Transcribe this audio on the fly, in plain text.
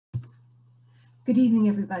Good evening,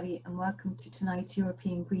 everybody, and welcome to tonight's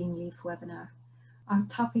European Green Leaf webinar. Our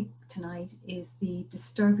topic tonight is the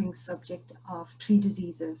disturbing subject of tree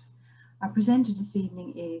diseases. Our presenter this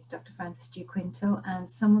evening is Dr. Frances Gianquinto, and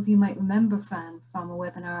some of you might remember Fran from a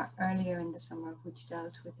webinar earlier in the summer which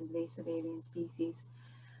dealt with invasive alien species.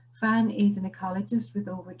 Fran is an ecologist with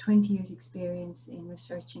over 20 years experience in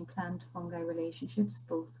researching plant-fungi relationships,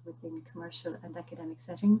 both within commercial and academic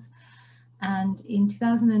settings. And in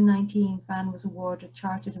 2019, Fran was awarded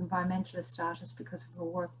Chartered Environmentalist status because of her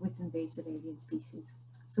work with invasive alien species.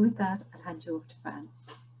 So with that, I'll hand you over to Fran.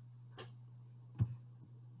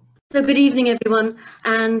 So good evening, everyone,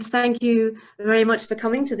 and thank you very much for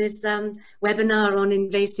coming to this webinar on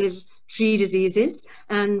invasive tree diseases,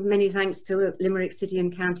 and many thanks to Limerick City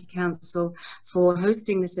and County Council for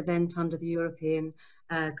hosting this event under the European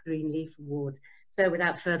Green Leaf Award. So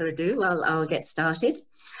without further ado, I'll get started.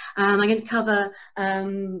 I'm going to cover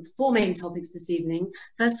four main topics this evening.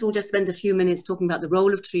 First of all, just spend a few minutes talking about the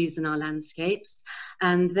role of trees in our landscapes,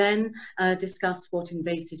 and then discuss what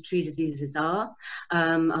invasive tree diseases are.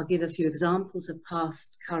 I'll give a few examples of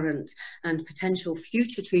past, current, and potential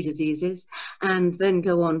future tree diseases, and then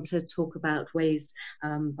go on to talk about ways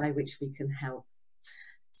by which we can help.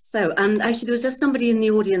 So, actually, there was just somebody in the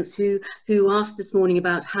audience who asked this morning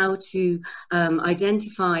about how to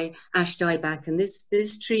identify ash dieback, and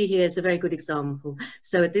this tree here is a very good example.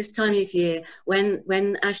 So, at this time of year,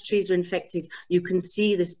 when ash trees are infected, you can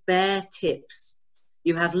see this bare tips.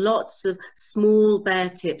 You have lots of small bare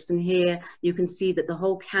tips, and here you can see that the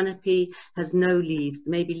whole canopy has no leaves.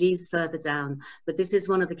 There may be leaves further down, but this is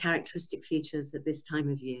one of the characteristic features at this time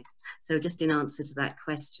of year. So just in answer to that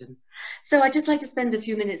question. So I'd just like to spend a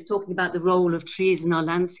few minutes talking about the role of trees in our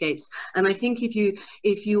landscapes. And I think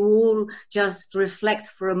if you all just reflect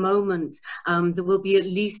for a moment, there will be at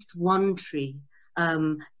least one tree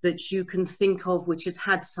that you can think of which has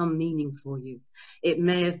had some meaning for you. It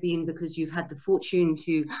may have been because you've had the fortune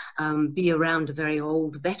to be around a very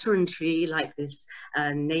old veteran tree like this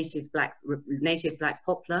native black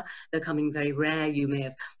poplar, becoming very rare. You may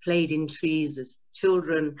have played in trees as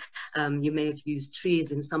children. You may have used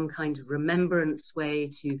trees in some kind of remembrance way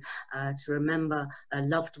to remember a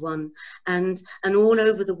loved one. And all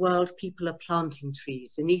over the world, people are planting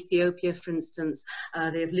trees. In Ethiopia, for instance,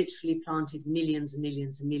 they have literally planted millions and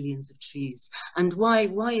millions and millions of trees. And why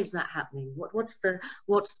is that happening?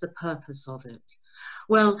 What's the purpose of it?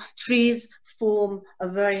 Well, trees form a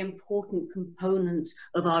very important component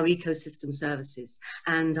of our ecosystem services.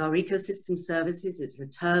 And our ecosystem services is a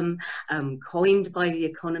term coined by the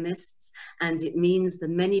economists, and it means the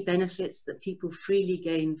many benefits that people freely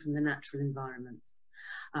gain from the natural environment.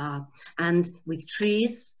 And with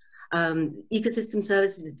trees, ecosystem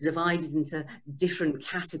services are divided into different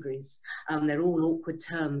categories. They're all awkward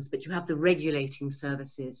terms, but you have the regulating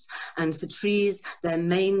services. And for trees, their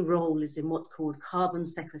main role is in what's called carbon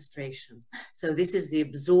sequestration. So this is the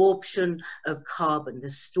absorption of carbon, the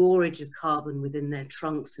storage of carbon within their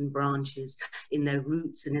trunks and branches, in their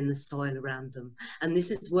roots and in the soil around them. And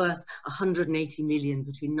this is worth 180 million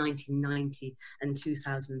between 1990 and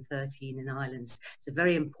 2013 in Ireland. It's a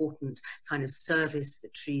very important kind of service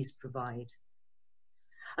that trees provide.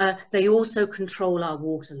 They also control our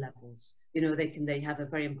water levels. You know, they have a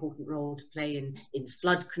very important role to play in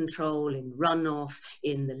flood control, in runoff,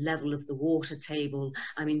 in the level of the water table.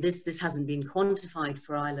 I mean, this hasn't been quantified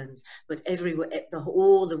for Ireland, but everywhere,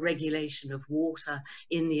 all the regulation of water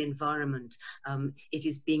in the environment, it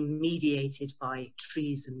is being mediated by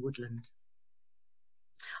trees and woodland.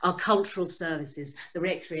 Our cultural services, the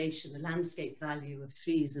recreation, the landscape value of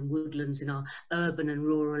trees and woodlands in our urban and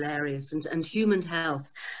rural areas, and human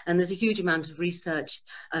health. And there's a huge amount of research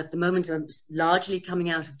at the moment, largely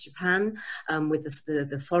coming out of Japan, with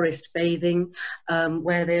the forest bathing,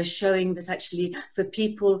 where they're showing that actually for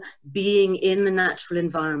people, being in the natural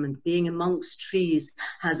environment, being amongst trees,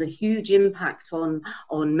 has a huge impact on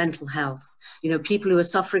mental health. You know, people who are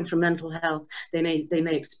suffering from mental health, they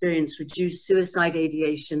may experience reduced suicide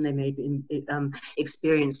ideation, they may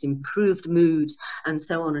experience improved mood, and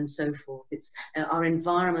so on and so forth. It's our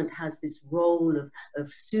environment has this role of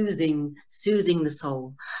soothing the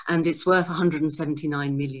soul, and it's worth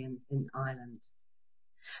 179 million in Ireland.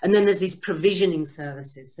 And then there's these provisioning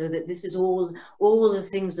services, so that this is all the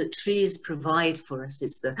things that trees provide for us.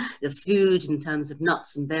 It's the food in terms of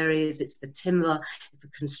nuts and berries, it's the timber for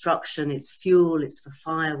construction, it's fuel, it's for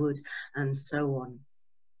firewood, and so on.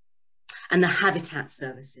 And the habitat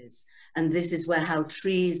services. And this is how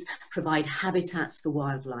trees provide habitats for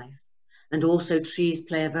wildlife. And also trees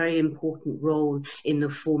play a very important role in the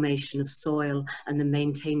formation of soil and the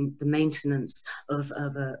maintenance of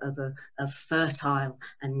fertile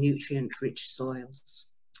and nutrient-rich soils.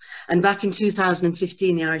 And back in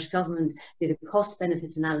 2015, the Irish government did a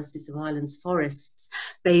cost-benefit analysis of Ireland's forests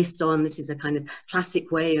based on, this is a kind of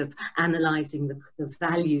classic way of analysing the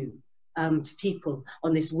value to people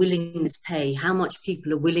on this willingness to pay, how much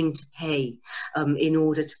people are willing to pay in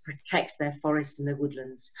order to protect their forests and their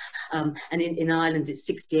woodlands. And in Ireland, it's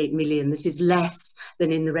 68 million. This is less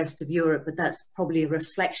than in the rest of Europe, but that's probably a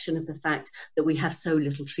reflection of the fact that we have so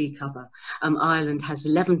little tree cover. Ireland has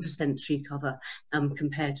 11% tree cover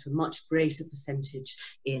compared to a much greater percentage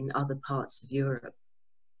in other parts of Europe.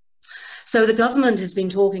 So the government has been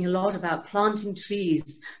talking a lot about planting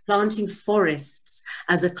trees, planting forests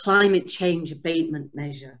as a climate change abatement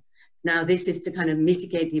measure. Now, this is to kind of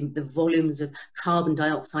mitigate the volumes of carbon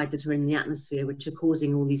dioxide that are in the atmosphere, which are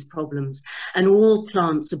causing all these problems. And all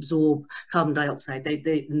plants absorb carbon dioxide.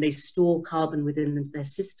 They store carbon within their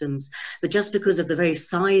systems. But just because of the very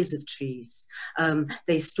size of trees,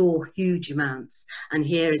 they store huge amounts. And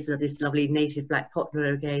here is this lovely native black poplar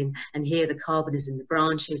again. And here the carbon is in the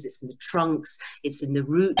branches, it's in the trunks, it's in the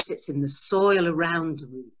roots, it's in the soil around the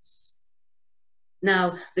roots.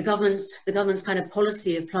 Now, the government's kind of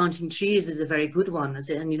policy of planting trees is a very good one,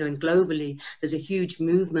 and globally there's a huge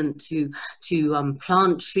movement to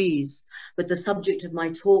plant trees. But the subject of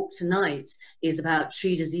my talk tonight is about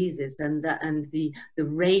tree diseases and the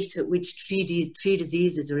rate at which tree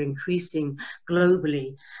diseases are increasing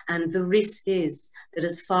globally. And the risk is that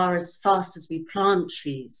as fast as we plant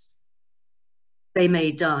trees, they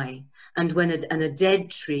may die. And when a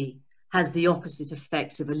dead tree has the opposite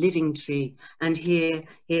effect of a living tree. And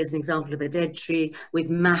here's an example of a dead tree with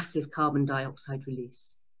massive carbon dioxide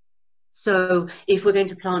release. So if we're going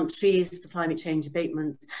to plant trees for climate change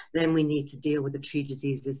abatement, then we need to deal with the tree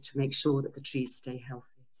diseases to make sure that the trees stay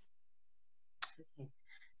healthy. Okay.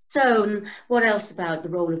 So what else about the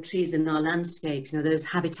role of trees in our landscape, those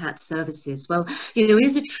habitat services? Well,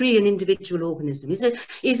 is a tree an individual organism? Is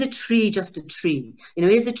a tree just a tree?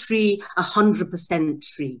 Is a tree 100%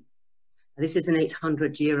 tree? This is an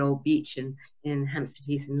 800-year-old beech in Hampstead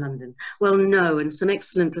Heath in London. Well, no, and some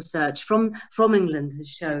excellent research from England has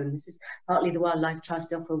shown, this is partly the Wildlife Trust,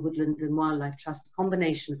 the Offal Woodland and Wildlife Trust, a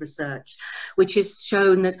combination of research, which has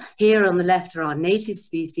shown that here on the left are our native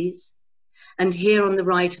species, and here on the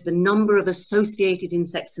right are the number of associated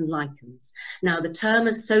insects and lichens. Now, the term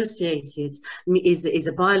associated is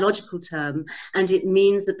a biological term, and it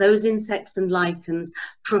means that those insects and lichens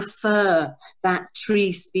prefer that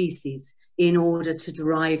tree species in order to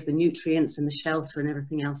derive the nutrients and the shelter and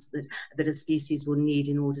everything else that a species will need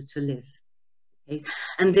in order to live. Okay?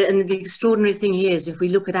 And the extraordinary thing here is if we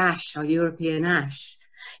look at ash, our European ash,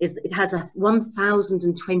 it has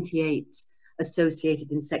 1,028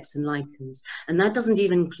 associated insects and lichens. And that doesn't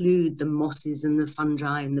even include the mosses and the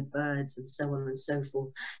fungi and the birds and so on and so forth,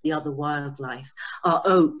 the other wildlife. Our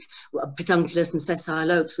oak, pedunculus and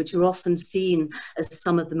sessile oaks, which are often seen as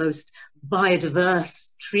some of the most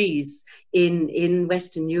biodiverse trees in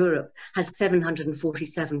Western Europe, has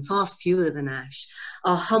 747, far fewer than ash.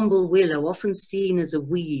 Our humble willow, often seen as a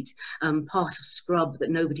weed, part of scrub that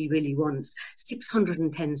nobody really wants,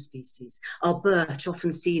 610 species. Our birch,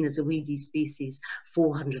 often seen as a weedy species,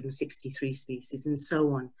 463 species, and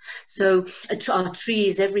so on. So our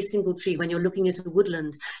trees, every single tree, when you're looking at a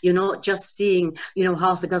woodland, you're not just seeing,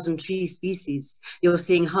 half a dozen tree species. You're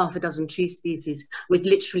seeing half a dozen tree species with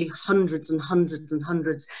literally hundreds and hundreds and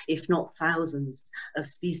hundreds, if not thousands, of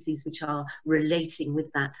species which are relating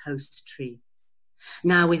with that host tree.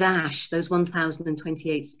 Now with ash, those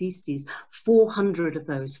 1,028 species, 400 of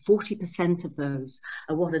those, 40% of those,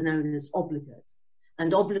 are what are known as obligate.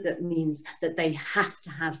 And obligate means that they have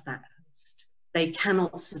to have that host. They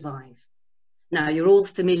cannot survive. Now, you're all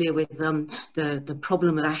familiar with the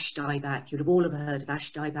problem of ash dieback. You'd have all heard of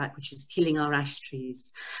ash dieback, which is killing our ash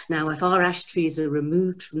trees. Now, if our ash trees are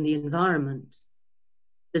removed from the environment,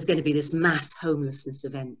 there's going to be this mass homelessness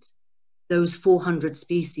event. Those 400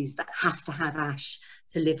 species that have to have ash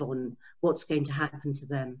to live on, what's going to happen to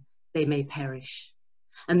them? They may perish.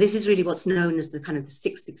 And this is really what's known as the kind of the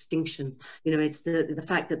sixth extinction. It's the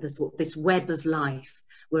fact that there's this web of life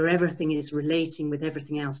where everything is relating with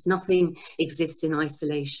everything else. Nothing exists in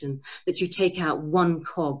isolation, that you take out one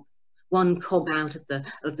cog out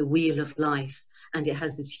of the wheel of life, and it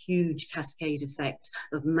has this huge cascade effect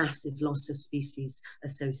of massive loss of species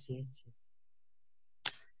associated.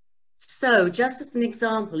 So just as an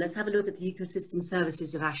example, let's have a look at the ecosystem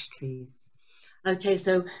services of ash trees. Okay,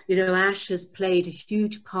 so, you know, ash has played a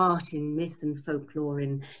huge part in myth and folklore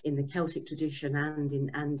in the Celtic tradition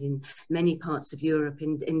and in many parts of Europe.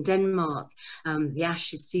 In Denmark, the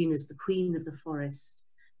ash is seen as the queen of the forest.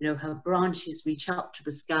 You know, her branches reach up to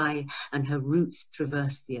the sky and her roots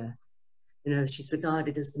traverse the earth. You know, she's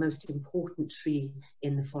regarded as the most important tree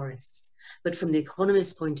in the forest. But from the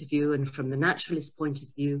economist's point of view and from the naturalist point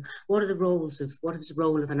of view, what is the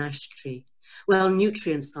role of an ash tree? Well,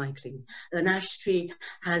 nutrient cycling. An ash tree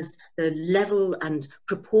has the level and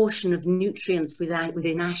proportion of nutrients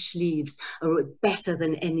within ash leaves are better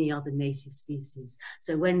than any other native species.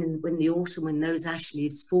 So when the autumn, when those ash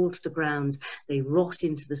leaves fall to the ground, they rot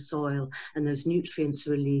into the soil and those nutrients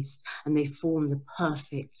are released and they form the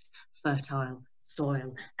perfect fertile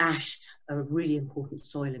soil. Ash are really important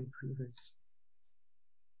soil improvers.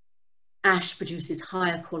 Ash produces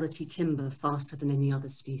higher quality timber faster than any other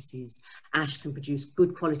species. Ash can produce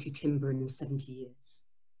good quality timber in 70 years.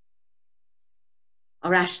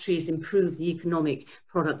 Our ash trees improve the economic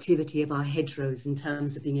productivity of our hedgerows in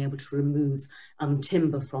terms of being able to remove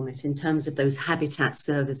timber from it, in terms of those habitat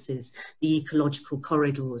services, the ecological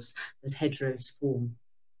corridors that hedgerows form.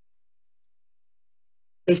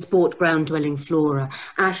 They sport ground-dwelling flora.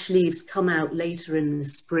 Ash leaves come out later in the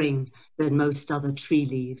spring than most other tree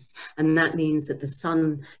leaves. And that means that the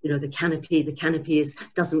sun, you know, the canopy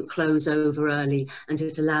doesn't close over early, and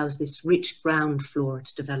it allows this rich ground flora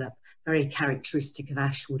to develop, very characteristic of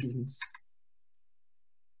ash woodlands.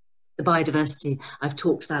 The biodiversity, I've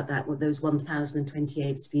talked about that, with those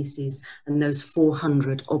 1,028 species and those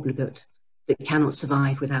 400 obligate that cannot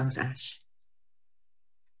survive without ash.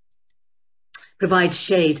 Provide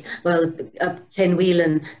shade. Well, Ken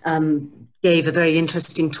Whelan gave a very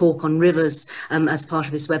interesting talk on rivers as part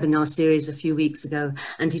of this webinar series a few weeks ago,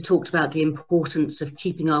 and he talked about the importance of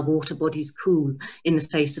keeping our water bodies cool in the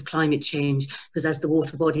face of climate change, because as the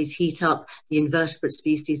water bodies heat up, the invertebrate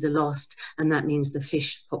species are lost, and that means the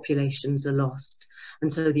fish populations are lost.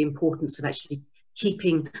 And so the importance of actually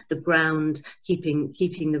keeping the ground, keeping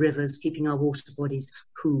the rivers, keeping our water bodies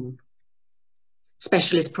cool.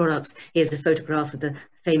 Specialist products. Here's a photograph of the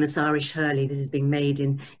famous Irish hurley that is being made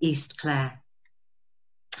in East Clare.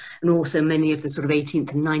 And also many of the sort of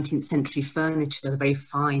 18th and 19th century furniture, the very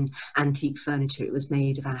fine antique furniture, it was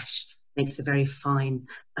made of ash, makes a very fine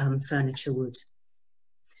furniture wood.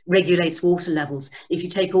 Regulates water levels. If you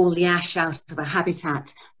take all the ash out of a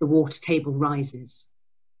habitat, the water table rises.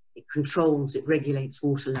 It controls, it regulates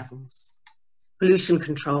water levels. Pollution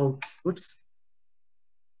control. Whoops.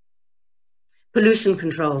 Pollution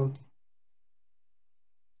control.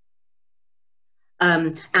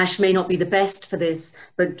 Ash may not be the best for this,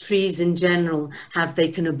 but trees in general they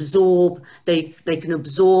can absorb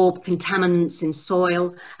contaminants in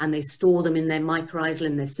soil, and they store them in their mycorrhizal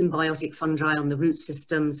and their symbiotic fungi on the root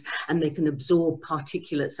systems, and they can absorb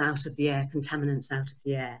particulates out of the air, contaminants out of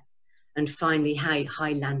the air. And finally,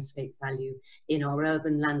 high landscape value in our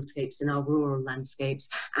urban landscapes, in our rural landscapes.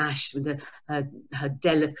 Ash, with her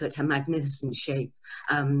delicate, her magnificent shape,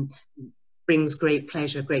 brings great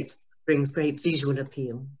pleasure, brings great visual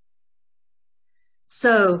appeal.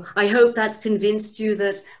 So I hope that's convinced you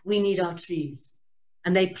that we need our trees.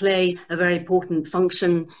 And they play a very important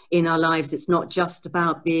function in our lives. It's not just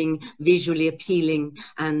about being visually appealing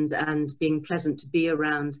and being pleasant to be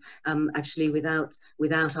around. Actually,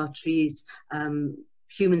 without our trees,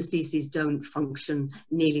 human species don't function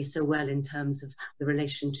nearly so well in terms of the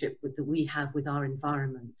relationship that we have with our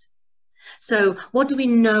environment. So what do we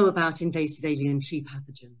know about invasive alien tree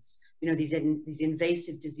pathogens? You know, these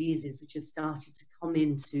invasive diseases which have started to come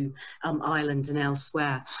into Ireland and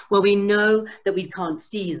elsewhere. Well, we know that we can't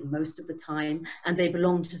see them most of the time, and they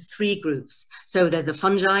belong to three groups. So they're the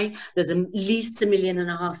fungi. There's at least 1.5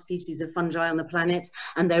 million species of fungi on the planet,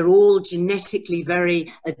 and they're all genetically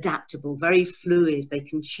very adaptable, very fluid. They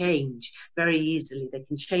can change very easily. They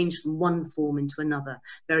can change from one form into another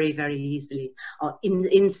very, very easily.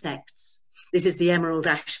 Insects. This is the emerald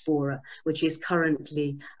ash borer, which is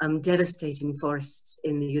currently devastating forests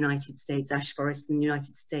in the United States, ash forests in the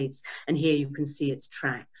United States. And here you can see its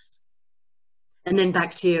tracks. And then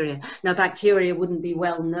bacteria. Now, bacteria wouldn't be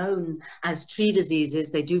well known as tree diseases.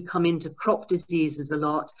 They do come into crop diseases a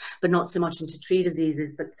lot, but not so much into tree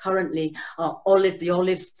diseases. But currently, the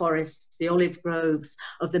olive forests, the olive groves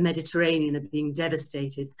of the Mediterranean are being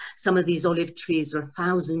devastated. Some of these olive trees are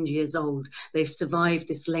 1,000 years old. They've survived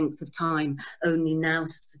this length of time only now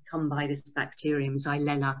to succumb by this bacterium,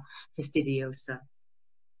 Xylella fastidiosa.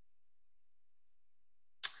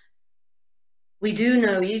 We do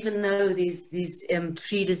know, even though these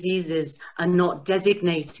tree diseases are not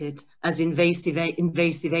designated as invasive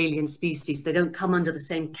alien species. They don't come under the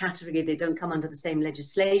same category, they don't come under the same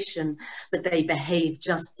legislation, but they behave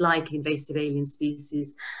just like invasive alien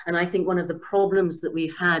species. And I think one of the problems that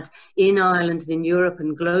we've had in Ireland and in Europe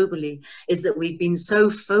and globally is that we've been so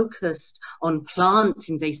focused on plant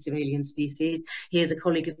invasive alien species. Here's a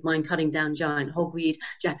colleague of mine cutting down giant hogweed,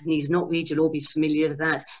 Japanese knotweed, you'll all be familiar with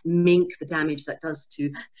that, mink, the damage that does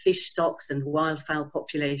to fish stocks and wildfowl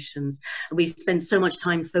populations. And we've spent so much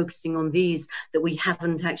time focusing on these that we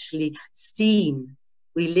haven't actually seen,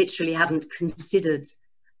 we literally haven't considered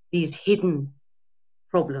these hidden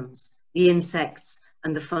problems, the insects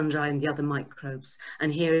and the fungi and the other microbes.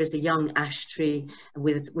 And here is a young ash tree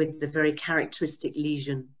with the very characteristic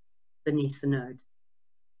lesion beneath the node.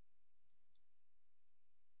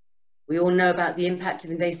 We all know about the impact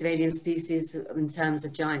of invasive alien species in terms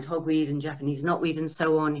of giant hogweed and Japanese knotweed and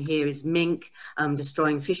so on. Here is mink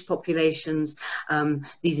destroying fish populations.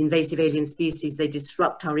 These invasive alien species, they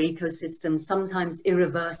disrupt our ecosystems, sometimes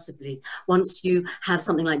irreversibly. Once you have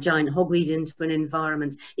something like giant hogweed into an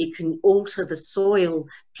environment, it can alter the soil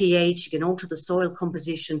pH, it can alter the soil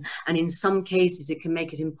composition, and in some cases it can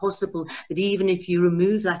make it impossible that even if you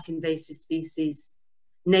remove that invasive species,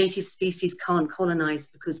 native species can't colonize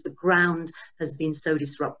because the ground has been so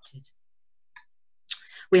disrupted.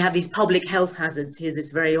 We have these public health hazards. Here's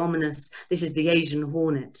this very ominous, this is the Asian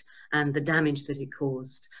hornet and the damage that it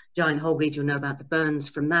caused. Giant hogweed, you'll know about the burns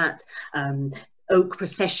from that. Oak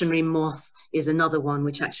processionary moth is another one,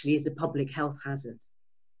 which actually is a public health hazard.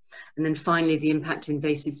 And then finally, the impact of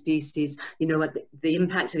invasive species. You know what, the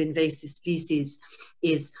impact of invasive species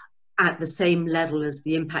is at the same level as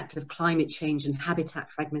the impact of climate change and habitat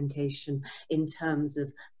fragmentation in terms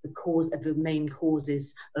of the main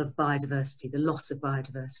causes of biodiversity, the loss of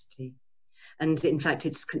biodiversity. And in fact,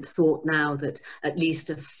 it's thought now that at least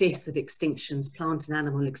a fifth of extinctions, plant and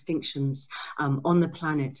animal extinctions on the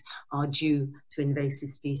planet are due to invasive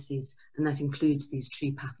species, and that includes these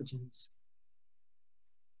tree pathogens.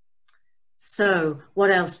 So what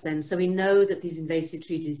else then? So we know that these invasive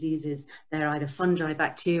tree diseases, they're either fungi,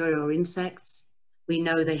 bacteria, or insects. We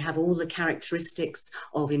know they have all the characteristics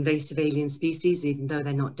of invasive alien species, even though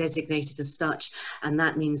they're not designated as such. And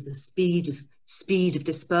that means the speed of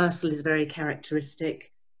dispersal is very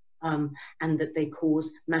characteristic, and that they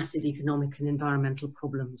cause massive economic and environmental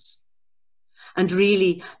problems. And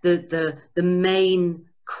really the main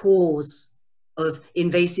cause of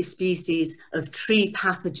invasive species, of tree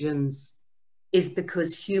pathogens, is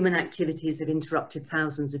because human activities have interrupted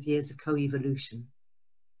thousands of years of co-evolution,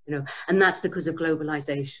 you know, and that's because of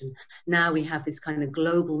globalization. Now we have this kind of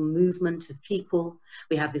global movement of people.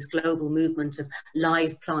 We have this global movement of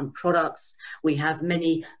live plant products. We have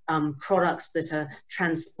many products that are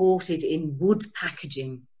transported in wood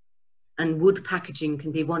packaging, and wood packaging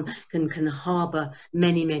can be can harbor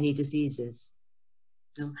many, many diseases.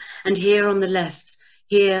 You know? And here on the left,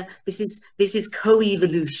 here, this is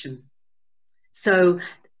co-evolution. So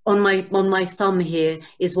on my thumb here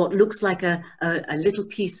is what looks like a little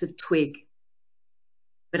piece of twig,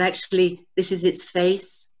 but actually this is its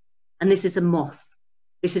face, and this is a moth.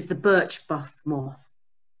 This is the birch buff moth,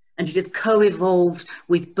 and it has co-evolved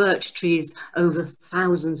with birch trees over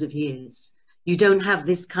thousands of years. You don't have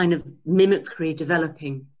this kind of mimicry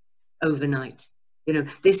developing overnight. You know,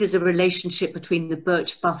 this is a relationship between the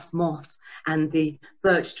birch buff moth and the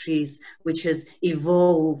birch trees, which has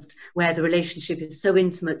evolved, where the relationship is so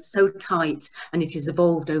intimate, so tight, and it has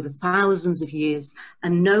evolved over thousands of years,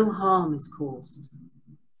 and no harm is caused.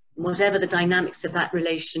 Whatever the dynamics of that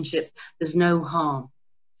relationship, there's no harm.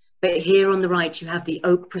 But here on the right, you have the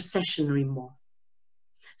oak processionary moth.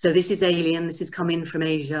 So this is alien, this has come in from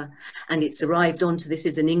Asia, and it's arrived onto, this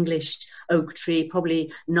is an English oak tree,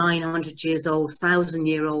 probably 900 years old,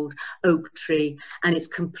 1,000-year-old oak tree, and it's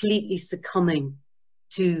completely succumbing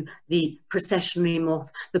to the processionary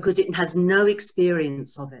moth because it has no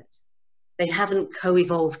experience of it. They haven't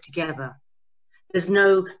co-evolved together.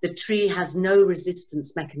 The tree has no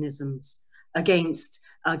resistance mechanisms against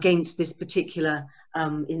this particular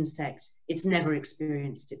insect. It's never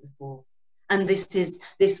experienced it before. And this is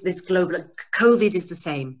this global, COVID is the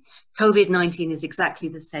same. COVID-19 is exactly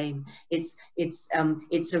the same. It's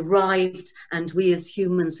arrived, and we as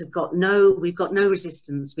humans we've got no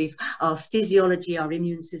resistance. Our physiology, our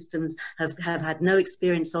immune systems have had no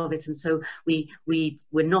experience of it, and so we're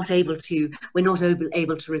not able to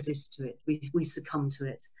resist to it. We succumb to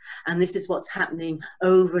it. And this is what's happening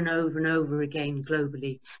over and over and over again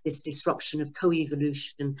globally, this disruption of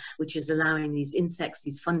co-evolution, which is allowing these insects,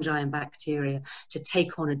 these fungi and bacteria to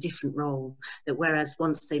take on a different role, that whereas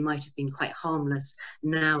once they might might have been quite harmless,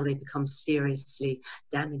 now they become seriously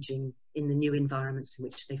damaging in the new environments in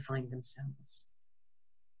which they find themselves.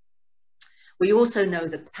 We also know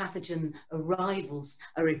that pathogen arrivals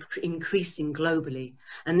are increasing globally.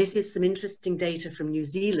 And this is some interesting data from New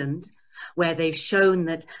Zealand, where they've shown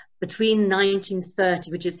that between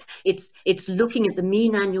 1930, which is, it's looking at the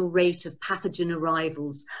mean annual rate of pathogen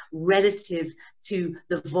arrivals relative to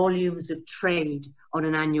the volumes of trade on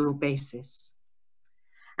an annual basis.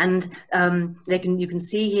 And you can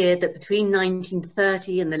see here that between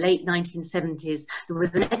 1930 and the late 1970s, there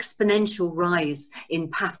was an exponential rise in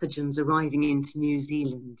pathogens arriving into New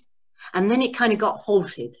Zealand. And then it kind of got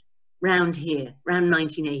halted round here, around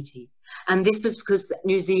 1980. And this was because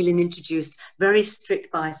New Zealand introduced very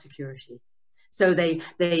strict biosecurity. So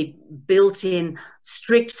they built in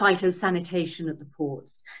strict phytosanitation at the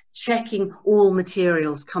ports, checking all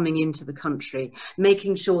materials coming into the country,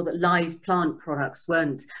 making sure that live plant products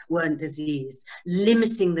weren't diseased,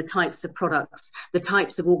 limiting the types of products, the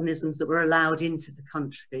types of organisms that were allowed into the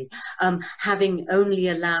country, only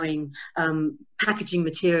allowing packaging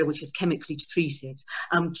material which is chemically treated,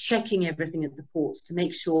 checking everything at the ports to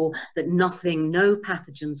make sure that no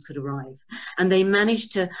pathogens could arrive. And they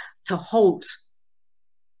managed to halt,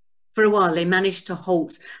 for a while, they managed to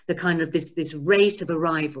halt the kind of this rate of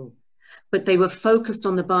arrival, but they were focused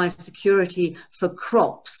on the biosecurity for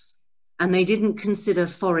crops, and they didn't consider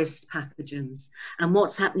forest pathogens. And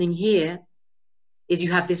what's happening here is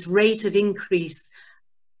you have this rate of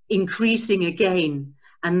increasing again,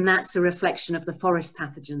 and that's a reflection of the forest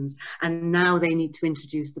pathogens. And now they need to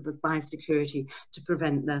introduce the biosecurity to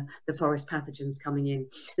prevent the forest pathogens coming in.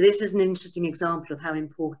 This is an interesting example of how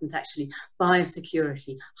important actually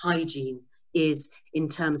biosecurity, hygiene is in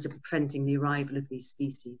terms of preventing the arrival of these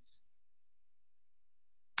species.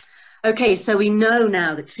 Okay, so we know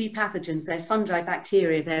now that tree pathogens, they're fungi,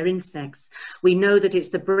 bacteria, they're insects. We know that it's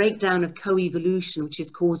the breakdown of co-evolution which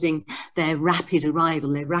is causing their rapid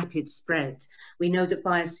arrival, their rapid spread. We know that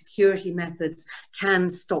biosecurity methods can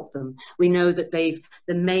stop them. We know that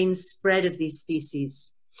the main spread of these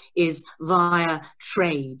species is via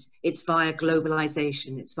trade, it's via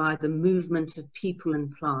globalization, it's via the movement of people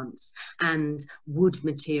and plants and wood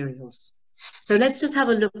materials. So let's just have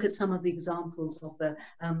a look at some of the examples of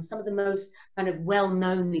some of the most kind of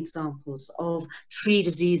well-known examples of tree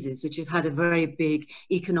diseases which have had a very big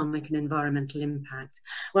economic and environmental impact.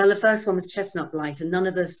 Well, the first one was chestnut blight, and none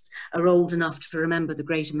of us are old enough to remember the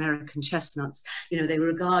great American chestnuts. You know, they were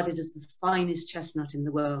regarded as the finest chestnut in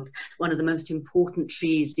the world, one of the most important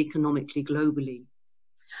trees economically globally.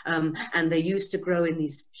 And they used to grow in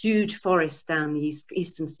these huge forests down the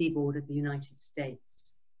eastern seaboard of the United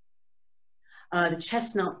States. The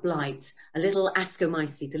chestnut blight, a little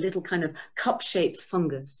ascomycete, a little kind of cup-shaped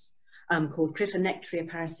fungus called Cryphonectria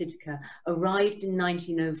parasitica, arrived in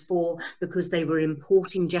 1904 because they were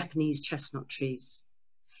importing Japanese chestnut trees.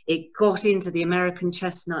 It got into the American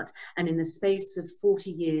chestnut, and in the space of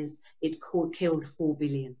 40 years, it killed 4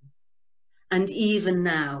 billion. And even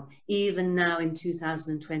now in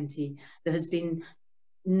 2020, there has been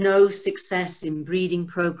no success in breeding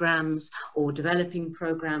programs or developing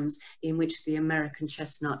programs in which the American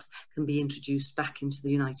chestnut can be introduced back into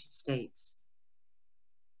the United States.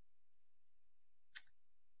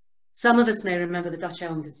 Some of us may remember the Dutch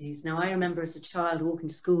elm disease. Now, I remember as a child walking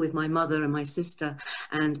to school with my mother and my sister,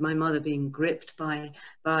 and my mother being gripped by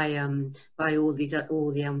all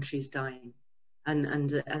the elm trees dying.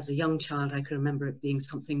 And as a young child, I can remember it being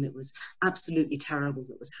something that was absolutely terrible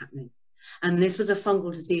that was happening. And this was a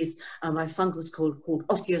fungal disease by fungus called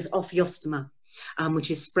Ophiostoma,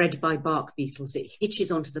 which is spread by bark beetles. It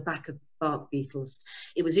hitches onto the back of bark beetles.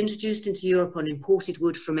 It was introduced into Europe on imported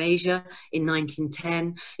wood from Asia in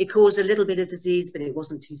 1910. It caused a little bit of disease, but it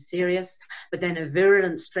wasn't too serious. But then a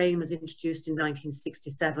virulent strain was introduced in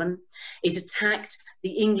 1967. It attacked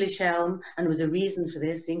the English elm, and there was a reason for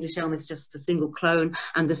this. The English elm is just a single clone,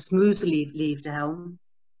 and the smooth-leaved elm.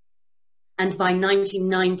 And by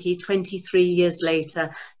 1990, 23 years later,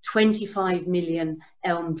 25 million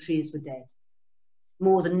elm trees were dead.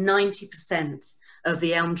 More than 90% of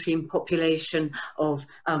the elm tree population of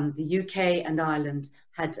the UK and Ireland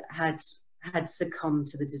had succumbed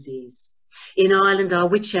to the disease. In Ireland, our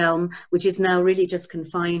wych elm, which is now really just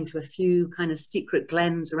confined to a few kind of secret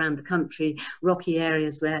glens around the country, rocky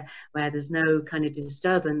areas where there's no kind of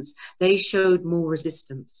disturbance, they showed more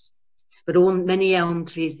resistance. But many elm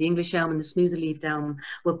trees, the English elm and the smoother-leaved elm,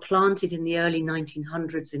 were planted in the early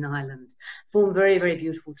 1900s in Ireland, formed very, very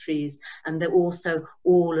beautiful trees, and also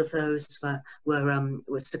all of those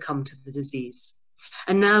were succumbed to the disease.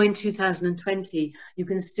 And now in 2020, you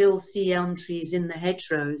can still see elm trees in the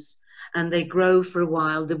hedgerows, and they grow for a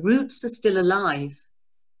while. The roots are still alive.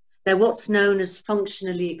 They're what's known as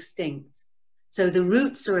functionally extinct. So the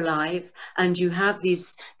roots are alive, and you have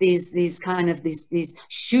these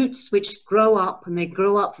shoots which grow up, and they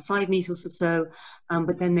grow up for 5 meters or so,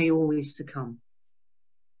 but then they always succumb.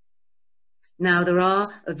 Now, there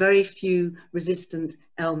are a very few resistant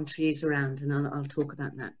elm trees around, and I'll talk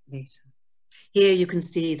about that later. Here you can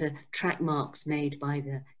see the track marks made by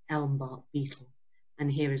the elm bark beetle,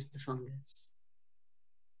 and here is the fungus.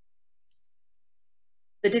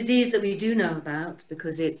 The disease that we do know about,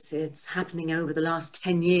 because it's happening over the last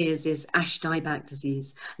 10 years, is ash dieback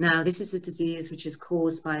disease. Now, this is a disease which is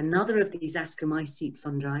caused by another of these ascomycete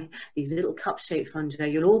fungi, these little cup-shaped fungi.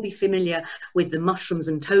 You'll all be familiar with the mushrooms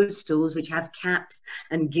and toadstools, which have caps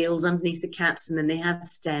and gills underneath the caps, and then they have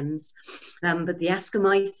stems. But the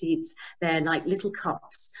ascomycetes, they're like little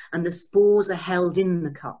cups, and the spores are held in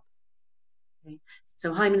the cup. Okay.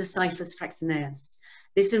 So Hymeноcyphus fraxineus.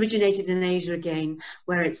 This originated in Asia again,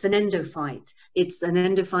 where it's an endophyte. It's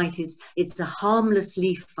a harmless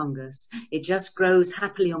leaf fungus. It just grows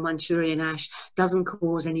happily on Manchurian ash, doesn't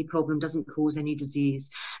cause any problem, doesn't cause any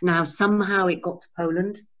disease. Now, somehow it got to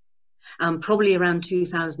Poland, probably around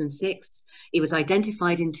 2006. It was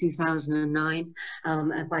identified in 2009,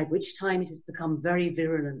 by which time it has become very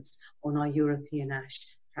virulent on our European ash,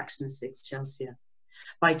 Fraxinus excelsior.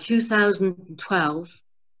 By 2012,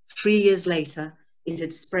 3 years later, it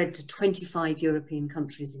had spread to 25 European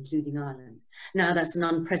countries, including Ireland. Now, that's an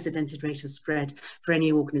unprecedented rate of spread for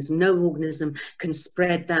any organism. No organism can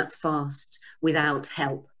spread that fast without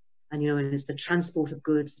help. And, it's the transport of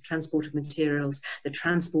goods, the transport of materials, the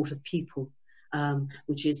transport of people,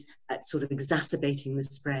 which is sort of exacerbating the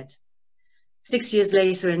spread. 6 years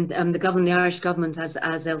later, and the Irish government,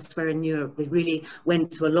 as elsewhere in Europe, they really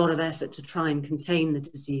went to a lot of effort to try and contain the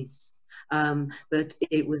disease. But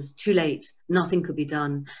it was too late, nothing could be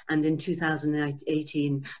done. And in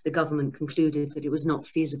 2018, the government concluded that it was not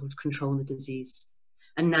feasible to control the disease.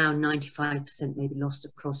 And now 95% may be lost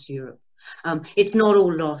across Europe. It's not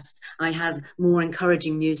all lost. I have more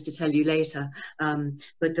encouraging news to tell you later,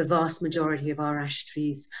 but the vast majority of our ash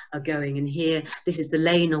trees are going. And here, this is the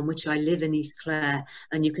lane on which I live in East Clare,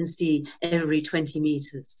 and you can see every 20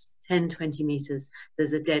 meters, 10, 20 meters,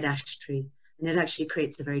 there's a dead ash tree. And it actually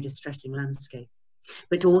creates a very distressing landscape.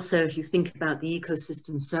 But also, if you think about the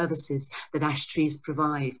ecosystem services that ash trees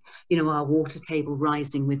provide, our water table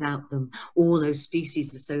rising without them, all those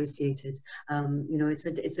species associated,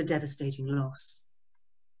 it's a devastating loss.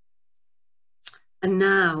 And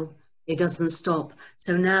now it doesn't stop.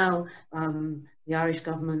 So now the Irish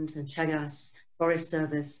government and Teagasc Forest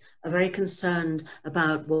Service are very concerned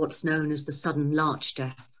about what's known as the sudden larch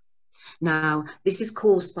death. Now, this is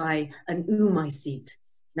caused by an oomycete.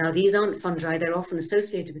 Now, these aren't fungi. They're often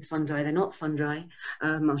associated with fungi. They're not fungi.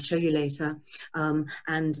 I'll show you later.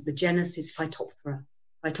 And the genus is Phytophthora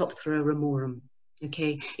ramorum.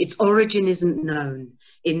 Okay, its origin isn't known.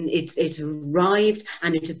 It arrived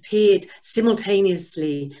and it appeared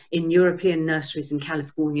simultaneously in European nurseries and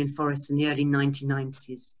Californian forests in the early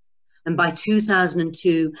 1990s. And by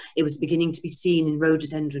 2002, it was beginning to be seen in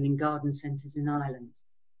rhododendron in garden centres in Ireland.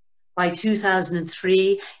 By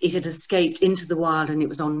 2003, it had escaped into the wild and it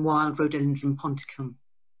was on wild rhododendron ponticum.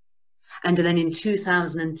 And then in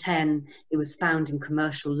 2010, it was found in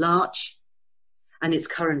commercial larch, and it's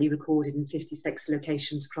currently recorded in 56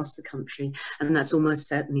 locations across the country, and that's almost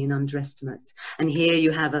certainly an underestimate. And here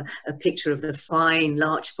you have a picture of the fine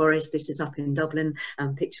larch forest. This is up in Dublin, a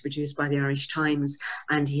picture produced by the Irish Times,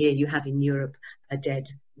 and here you have in Europe a dead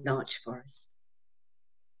larch forest.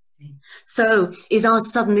 So is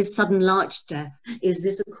this sudden larch death, is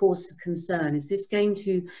this a cause for concern? Is this going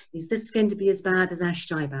to be as bad as ash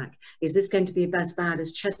dieback? Is this going to be as bad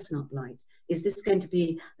as chestnut blight? Is this going to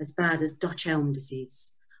be as bad as Dutch elm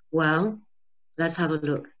disease? Well, let's have a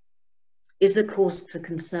look. Is there cause for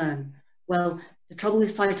concern? Well, the trouble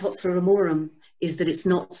with Phytophthora ramorum is that it's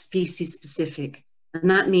not species specific.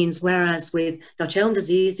 And that means whereas with Dutch elm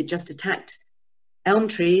disease, it just attacked elm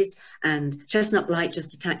trees, and chestnut blight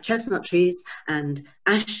just attacked chestnut trees, and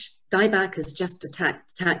ash dieback has just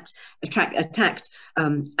attacked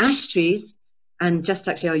ash trees, and just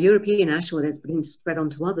actually our European ash, well, it's beginning to spread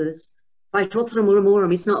onto others. Phytophthora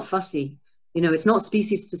ramorum is not fussy. It's not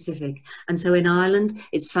species specific. And so in Ireland,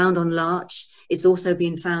 it's found on larch. It's also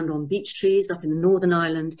been found on beech trees up in the Northern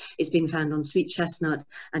Ireland. It's been found on sweet chestnut,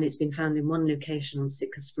 and it's been found in one location on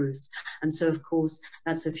Sitka spruce. And so, of course,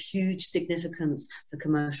 that's of huge significance for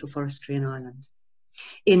commercial forestry in Ireland.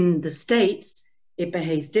 In the States, it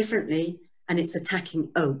behaves differently, and it's attacking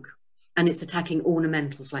oak, and it's attacking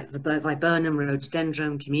ornamentals like viburnum,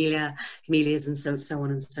 rhododendron, camellias, and so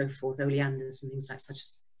on and so forth, oleanders and things like such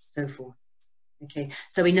so forth. Okay,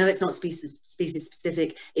 so we know it's not species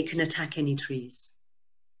specific, it can attack any trees.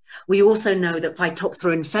 We also know that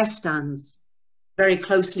Phytophthora infestans, very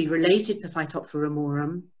closely related to Phytophthora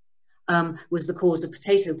ramorum, was the cause of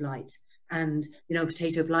potato blight. And, you know,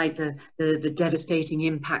 potato blight, the devastating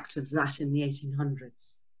impact of that in the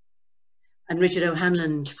 1800s. And Richard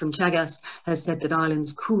O'Hanlon from Chagas has said that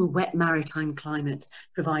Ireland's cool, wet maritime climate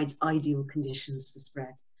provides ideal conditions for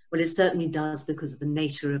spread. Well, it certainly does because of the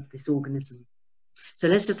nature of this organism. So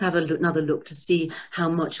let's just have another look to see how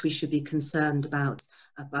much we should be concerned about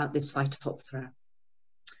this Phytophthora.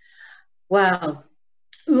 Well,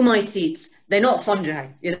 oomycetes, they're not fungi,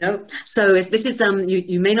 you know. So if this is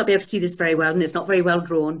you may not be able to see this very well, and it's not very well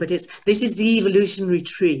drawn, but this is the evolutionary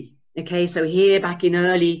tree. Okay, so here back in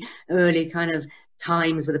early kind of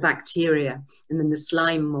times with the bacteria and then the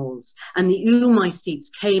slime molds, and the oomycetes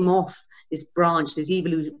came off this branch, this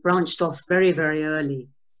evolution branched off very, very early.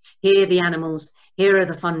 Here are the animals, here are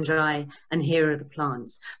the fungi, and here are the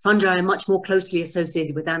plants. Fungi are much more closely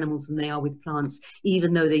associated with animals than they are with plants,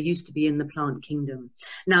 even though they used to be in the plant kingdom.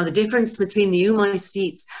 Now, the difference between the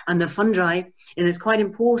oomycetes and the fungi, and it's quite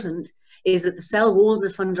important, is that the cell walls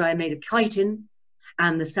of fungi are made of chitin,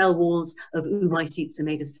 and the cell walls of oomycetes are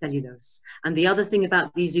made of cellulose. And the other thing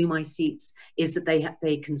about these oomycetes is that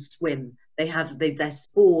they can swim. Their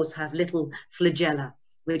spores have little flagella,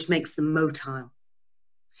 which makes them motile.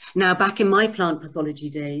 Now, back in my plant pathology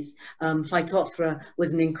days, Phytophthora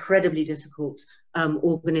was an incredibly difficult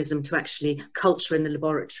organism to actually culture in the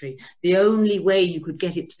laboratory. The only way you could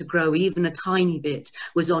get it to grow even a tiny bit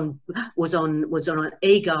was on an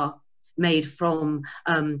agar made from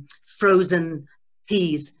frozen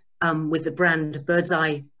peas with the brand Bird's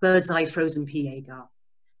Eye frozen pea agar.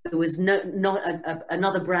 There was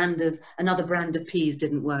another brand of peas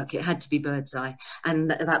didn't work. It had to be Bird's Eye, and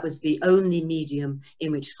that was the only medium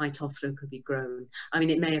in which Phytophthora could be grown. I mean,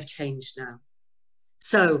 it may have changed now.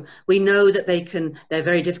 So we know that they're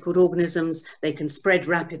very difficult organisms. They can spread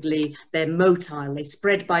rapidly. They're motile. They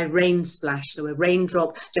spread by rain splash. So a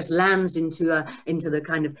raindrop just lands into the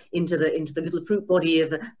little fruit body of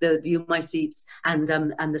the oomycetes, and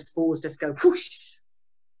the spores just go whoosh,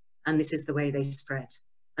 and this is the way they spread.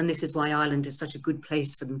 And this is why Ireland is such a good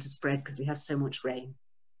place for them to spread, because we have so much rain.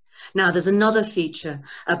 Now, there's another feature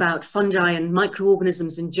about fungi and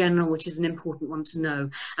microorganisms in general, which is an important one to know,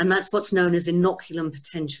 and that's what's known as inoculum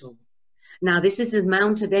potential. Now, this is the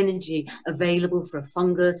amount of energy available for a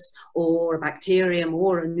fungus or a bacterium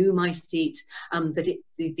or a oomycete,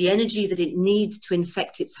 the energy that it needs to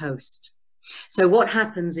infect its host. So what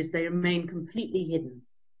happens is they remain completely hidden.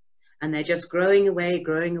 And they're just growing away,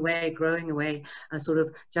 sort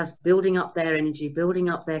of just building up their energy, building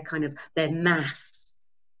up their mass.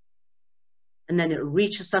 And then it'll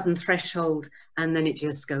reach a sudden threshold, and then it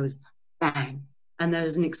just goes bang. And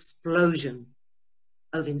there's an explosion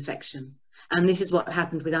of infection. And this is what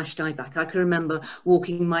happened with ash dieback. I can remember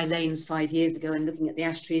walking my lanes 5 years ago and looking at the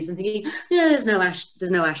ash trees and thinking, yeah, there's no ash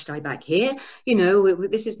dieback here. You know,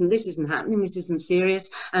 this isn't happening, this isn't serious.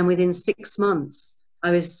 And within 6 months, I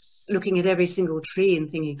was looking at every single tree and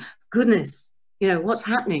thinking, goodness, you know, what's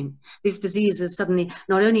happening? This disease has suddenly,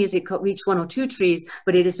 not only has it reached 1 or 2 trees,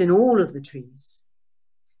 but it is in all of the trees.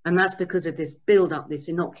 And that's because of this build-up, this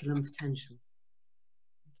inoculum potential.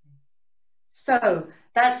 So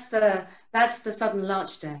that's the sudden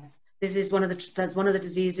larch death. This is that's one of the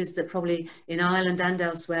diseases that probably in Ireland and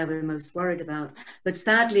elsewhere we're most worried about. But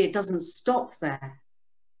sadly, it doesn't stop there.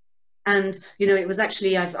 And, you know, it was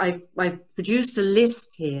actually, I've produced a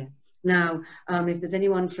list here. Now, if there's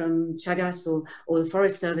anyone from Chagas or the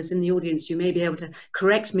Forest Service in the audience, you may be able to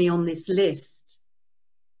correct me on this list,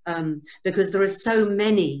 because there are so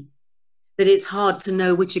many that it's hard to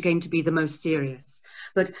know which are going to be the most serious.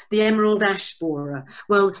 But the emerald ash borer,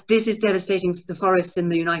 well, this is devastating for the forests in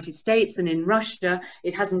the United States and in Russia.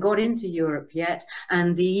 It hasn't got into Europe yet.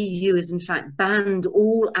 And the EU has in fact banned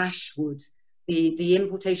all ash wood, the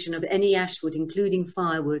importation of any ash wood, including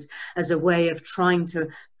firewood, as a way of trying to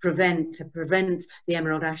prevent the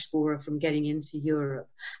emerald ash borer from getting into Europe.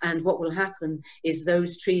 And what will happen is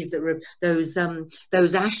those trees that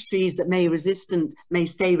those ash trees that may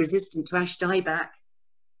stay resistant to ash dieback,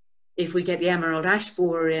 if we get the emerald ash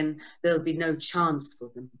borer in, there'll be no chance for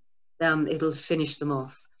them. It'll finish them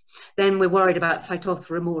off. Then we're worried about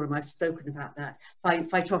Phytophthora ramorum. I've spoken about that.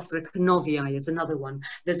 Phytophthora canovii is another one.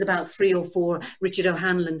 There's about 3 or 4. Richard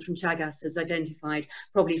O'Hanlon from Chagas has identified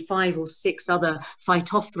probably 5 or 6 other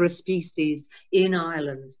Phytophthora species in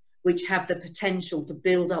Ireland, which have the potential to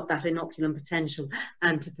build up that inoculant potential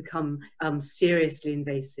and to become seriously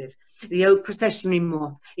invasive. The oak processionary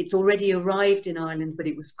moth, it's already arrived in Ireland, but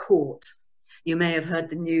it was caught. You may have heard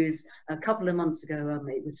the news a couple of months ago.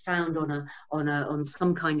 It was found on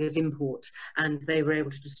some kind of import, and they were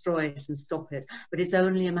able to destroy it and stop it. But it's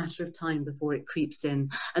only a matter of time before it creeps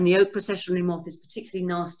in. And the oak processionary moth is particularly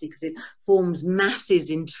nasty because it forms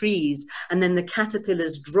masses in trees, and then the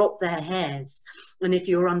caterpillars drop their hairs. And if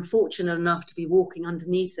you're unfortunate enough to be walking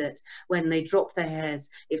underneath it, when they drop their hairs,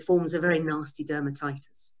 it forms a very nasty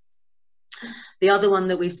dermatitis. The other one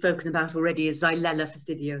that we've spoken about already is Xylella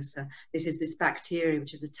fastidiosa. This is this bacteria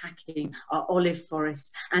which is attacking our olive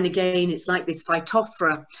forests. And again, it's like this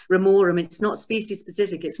Phytophthora ramorum. It's not species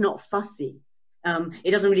specific, it's not fussy. It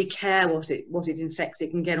doesn't really care what it infects. It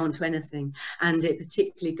can get onto anything, and it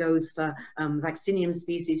particularly goes for vaccinium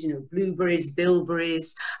species, you know, blueberries,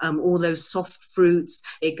 bilberries, all those soft fruits.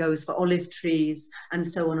 It goes for olive trees, and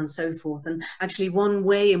so on and so forth. And actually, one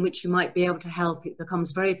way in which you might be able to help, it becomes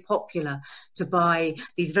very popular to buy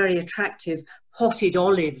these very attractive potted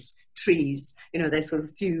olive trees. You know, they're sort of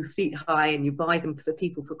a few feet high, and you buy them for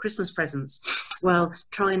people for Christmas presents. Well,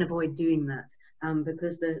 try and avoid doing that,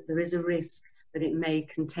 because there is a risk that it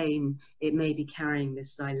may be carrying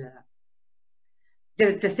this Xylella.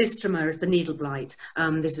 The Dithystroma is the needle blight.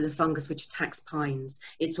 This is a fungus which attacks pines.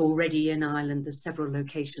 It's already in Ireland. There's several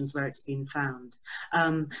locations where it's been found.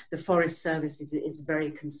 The Forest Service is very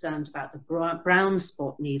concerned about the brown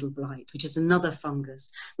spot needle blight, which is another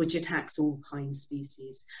fungus which attacks all pine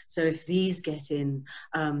species. So if these get in,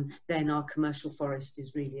 then our commercial forest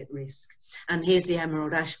is really at risk. And here's the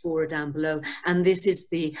emerald ash borer down below. And this is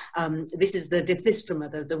the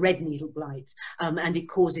Dithystroma, the red needle blight, and it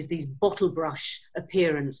causes these bottle brush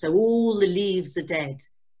appearance. So all the leaves are dead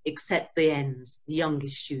except the ends, the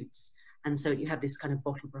youngest shoots, and so you have this kind of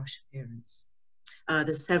bottle brush appearance.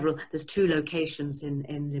 There's 2 locations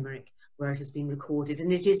in Limerick where it has been recorded,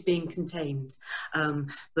 and it is being contained,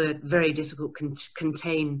 but very difficult to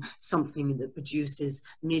contain something that produces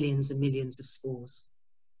millions and millions of spores.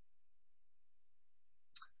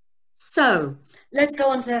 So let's go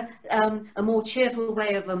on to a more cheerful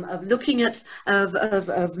way of looking at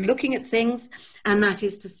things, and that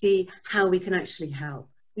is to see how we can actually help.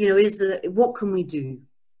 You know, what can we do?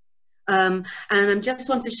 And I just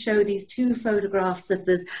want to show these 2 photographs of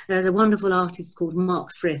there's a wonderful artist called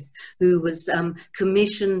Mark Frith, who was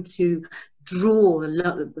commissioned to draw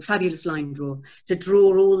a fabulous line draw, to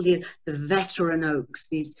draw all the veteran oaks,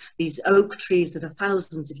 these oak trees that are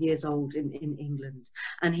thousands of years old in England.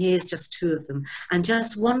 And here's just 2 of them. And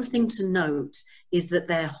just one thing to note is that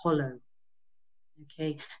they're hollow.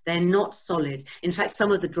 Okay, they're not solid. In fact,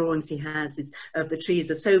 some of the drawings he has of the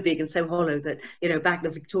trees are so big and so hollow that, you know, back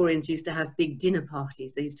the Victorians used to have big dinner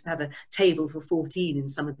parties. They used to have a table for 14 in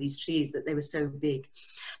some of these trees, that they were so big.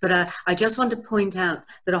 But I just want to point out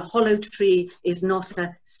that a hollow tree is not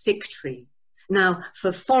a sick tree. Now,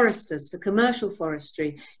 for foresters, for commercial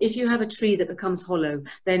forestry, if you have a tree that becomes hollow,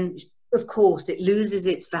 then of course it loses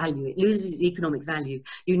its value. It loses its economic value.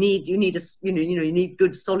 You need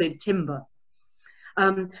good solid timber.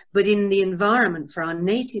 But in the environment for our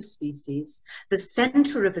native species, the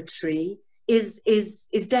center of a tree is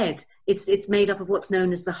dead. It's made up of what's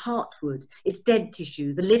known as the heartwood. It's dead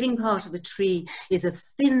tissue. The living part of a tree is a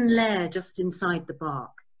thin layer just inside the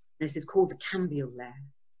bark. This is called the cambial layer.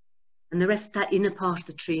 And the rest of that inner part of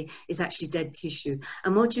the tree is actually dead tissue.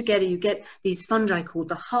 And what you get these fungi called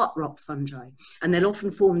the heart rot fungi. And they'll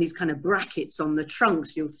often form these kind of brackets on the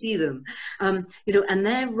trunks, you'll see them. And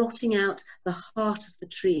they're rotting out the heart of the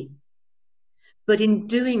tree. But in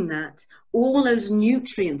doing that, all those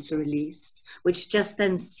nutrients are released, which just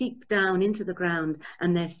then seep down into the ground,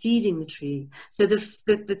 and they're feeding the tree. So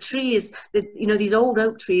the tree is, these old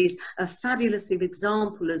oak trees are a fabulous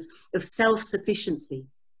example of self-sufficiency.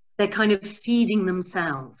 They're kind of feeding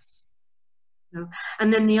themselves.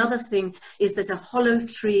 And then the other thing is that a hollow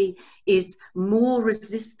tree is more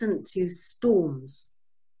resistant to storms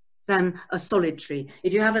than a solid tree.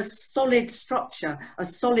 If you have a solid structure, a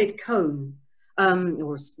solid cone,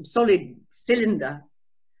 or a solid cylinder,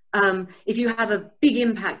 if you have a big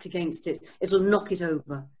impact against it, it'll knock it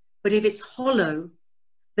over. But if it's hollow,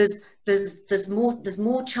 there's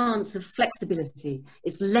more chance of flexibility.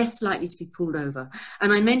 It's less likely to be pulled over.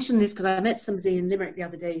 And I mentioned this because I met somebody in Limerick the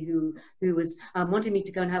other day who was wanting me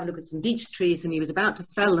to go and have a look at some beech trees, and he was about to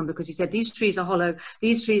fell them because he said these trees are hollow,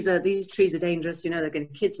 these trees are dangerous, they're getting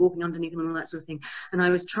kids walking underneath them and all that sort of thing. And I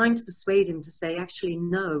was trying to persuade him to say, actually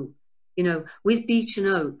no, with beech and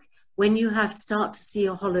oak, when you start to see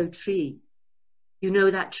a hollow tree, you know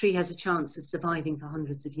that tree has a chance of surviving for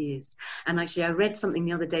hundreds of years. And actually, I read something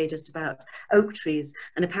the other day just about oak trees,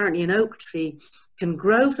 and apparently an oak tree can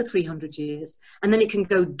grow for 300 years, and then it can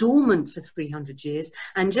go dormant for 300 years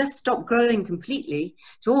and just stop growing completely,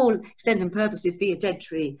 to all extent and purposes, be a dead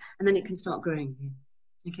tree, and then it can start growing again.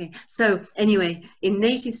 Okay, so anyway, in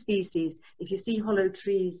native species, if you see hollow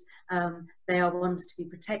trees, they are ones to be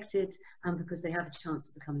protected because they have a chance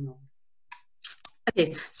of becoming old.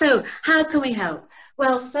 Okay, so how can we help?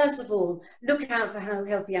 Well, first of all, look out for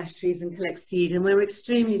healthy ash trees and collect seed. And we're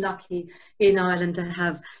extremely lucky in Ireland to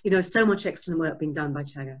have, so much excellent work being done by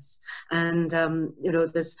Teagasc. And,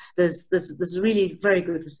 there's really very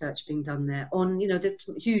good research being done there on, the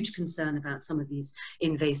huge concern about some of these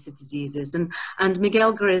invasive diseases. And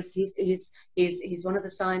Miguel Gres, he's one of the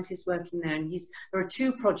scientists working there. And there are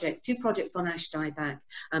two projects on ash dieback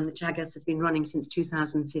that Teagasc has been running since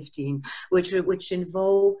 2015, which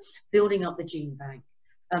involve building up the gene bank.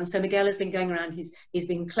 So Miguel has been going around, he's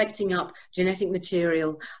been collecting up genetic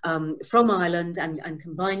material from Ireland and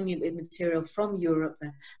combining it with material from Europe.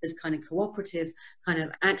 There's kind of cooperative kind of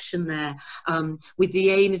action there, with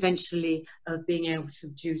the aim eventually of being able to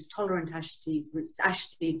produce tolerant ash seed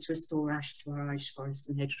to restore ash to our Irish forests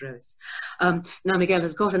and hedgerows. Now Miguel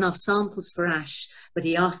has got enough samples for ash, but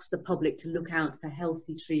he asks the public to look out for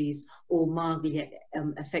healthy trees or mildly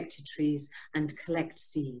affected trees and collect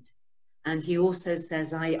seed. And he also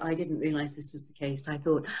says, I didn't realise this was the case. I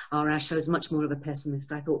thought I was much more of a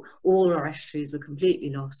pessimist. I thought all our ash trees were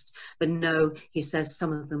completely lost. But no, he says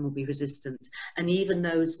some of them will be resistant. And even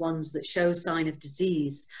those ones that show sign of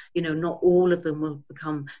disease, not all of them will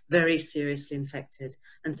become very seriously infected.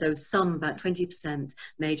 And so some, about 20%,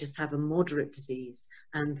 may just have a moderate disease.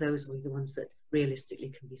 And those will be the ones that realistically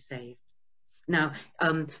can be saved. Now,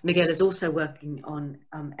 Miguel is also working on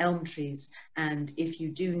elm trees, and if you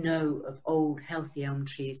do know of old, healthy elm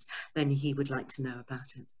trees, then he would like to know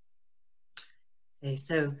about it. Okay,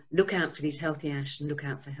 so look out for these healthy ash and look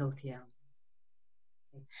out for healthy elm.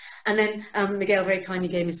 Okay. And then Miguel very kindly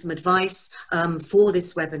gave me some advice for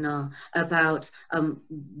this webinar about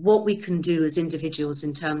what we can do as individuals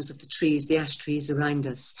in terms of the trees, the ash trees around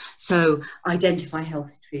us. So identify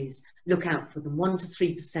healthy trees, look out for them. 1 to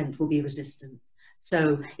 3% will be resistant.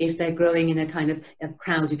 So if they're growing in a kind of a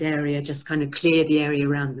crowded area, just kind of clear the area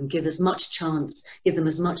around them, give them as much chance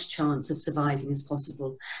of surviving as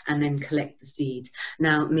possible, and then collect the seed.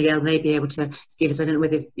 Now, Miguel may be able to give us, I don't know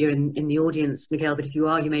whether you're in the audience, Miguel, but if you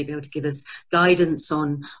are, you may be able to give us guidance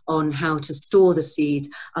on how to store the seed.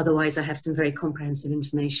 Otherwise, I have some very comprehensive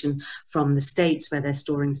information from the States where they're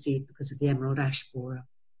storing seed because of the emerald ash borer.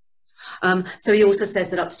 So he also says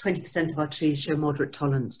that up to 20% of our trees show moderate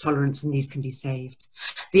tolerance, and these can be saved.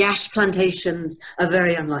 The ash plantations are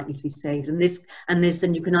very unlikely to be saved, and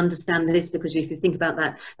you can understand this because if you think about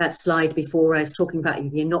that slide before, I was talking about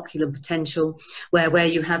the inoculum potential, where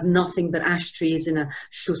you have nothing but ash trees in a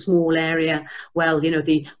small area. Well,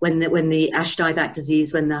 when the ash dieback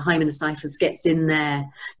disease, when the Hymenocipher gets in there,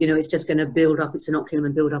 it's just going to build up its inoculum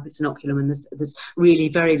and build up its inoculum, and there's really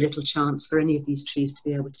very little chance for any of these trees to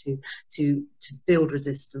be able to build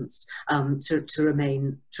resistance, to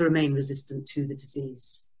remain resistant to the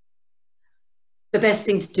disease. The best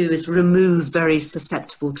thing to do is remove very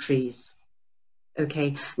susceptible trees.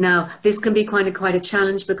 Okay, now this can be quite a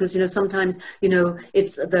challenge because sometimes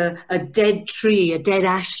it's a dead tree, a dead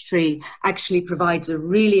ash tree actually provides a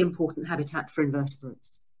really important habitat for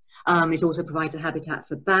invertebrates. It also provides a habitat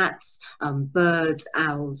for bats, birds,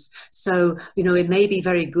 owls. So, it may be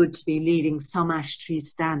very good to be leaving some ash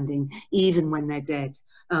trees standing, even when they're dead.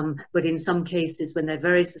 But in some cases, when they're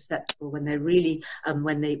very susceptible, when they're really,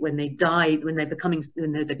 when they die, when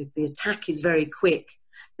the attack is very quick,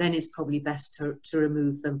 then it's probably best to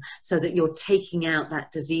remove them so that you're taking out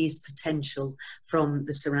that disease potential from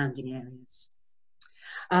the surrounding areas.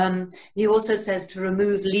 He also says to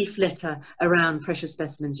remove leaf litter around precious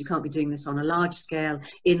specimens. You can't be doing this on a large scale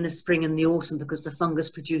in the spring and the autumn because the fungus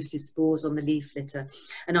produces spores on the leaf litter.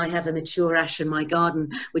 And I have a mature ash in my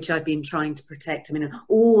garden, which I've been trying to protect. I mean,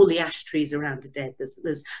 all the ash trees around are dead.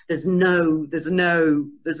 There's no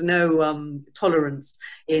tolerance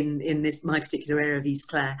in my particular area of East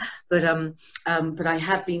Clare. But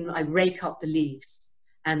I rake up the leaves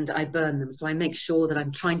and I burn them. So I make sure that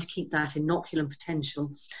I'm trying to keep that inoculum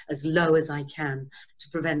potential as low as I can to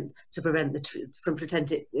prevent the tree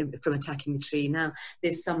from attacking the tree. Now,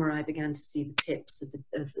 this summer I began to see the tips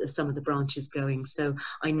of some of the branches going, so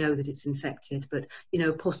I know that it's infected. But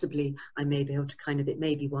possibly I may be able to it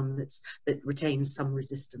may be one that retains some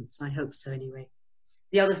resistance. I hope so anyway.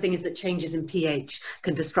 The other thing is that changes in pH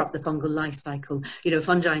can disrupt the fungal life cycle. You know,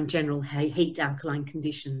 fungi in general hate alkaline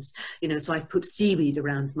conditions. You know, so I've put seaweed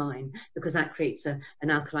around mine because that creates an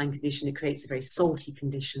alkaline condition. It creates a very salty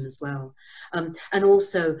condition as well. And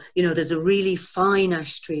also, you know, there's a really fine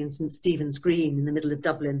ash tree in St Stephen's Green in the middle of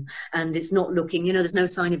Dublin, and it's not looking, you know, there's no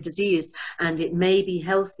sign of disease, and it may be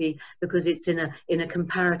healthy because it's in a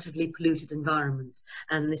comparatively polluted environment.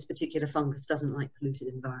 And this particular fungus doesn't like polluted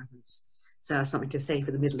environments. So something to say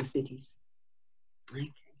for the middle of cities.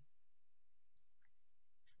 Okay.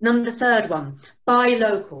 Number third one, buy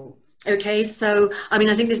local. Okay, so, I mean,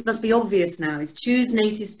 I think this must be obvious now, is choose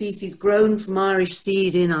native species grown from Irish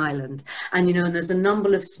seed in Ireland. And, you know, and there's a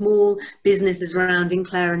number of small businesses around in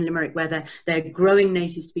Clare and Limerick where they're growing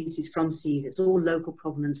native species from seed. It's all local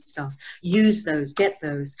provenance stuff. Use those, get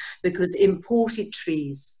those, because imported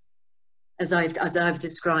trees, as I've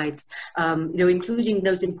described, you know, including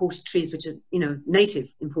those imported trees, which are, you know,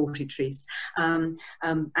 native imported trees, and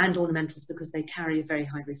ornamentals, because they carry a very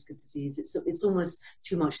high risk of disease. It's almost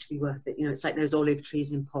too much to be worth it. You know, it's like those olive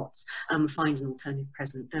trees in pots. Find an alternative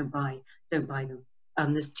present. Don't buy them.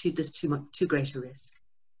 There's too great a risk.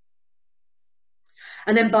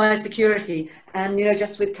 And then biosecurity, and, you know,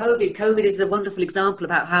 just with COVID is a wonderful example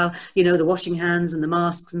about how, you know, the washing hands and the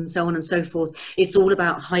masks and so on and so forth, it's all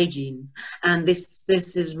about hygiene. And this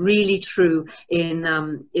is really true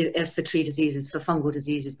for tree diseases, for fungal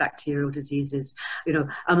diseases, bacterial diseases, you know,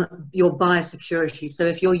 your biosecurity. So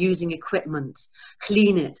if you're using equipment,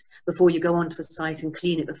 clean it before you go onto a site and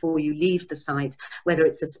clean it before you leave the site, whether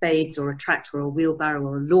it's a spade or a tractor or a wheelbarrow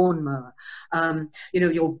or a lawnmower. You know,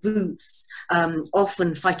 your boots,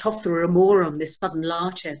 often Phytophthora amorum, this sudden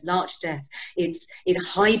larch death, it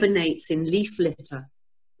hibernates in leaf litter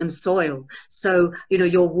and soil. So, you know,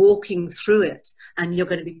 you're walking through it and you're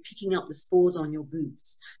going to be picking up the spores on your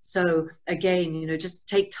boots. So again, you know, just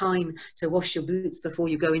take time to wash your boots before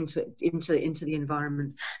you go into the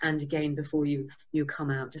environment, and again before you come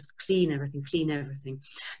out. Just clean everything.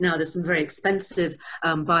 Now, there's some very expensive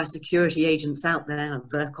biosecurity agents out there,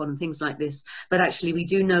 Virkon and things like this, but actually we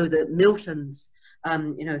do know that Milton's,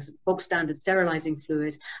 you know, bog standard sterilizing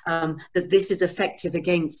fluid, that this is effective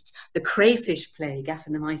against the crayfish plague,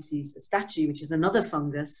 Aphanomyces stachyi, which is another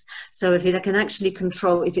fungus. So if it can actually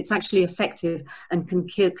control, if it's actually effective and can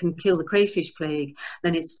kill the crayfish plague,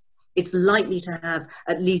 then it's likely to have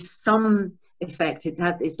at least some effect.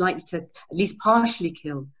 It's likely to at least partially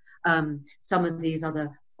kill some of these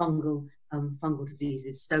other fungal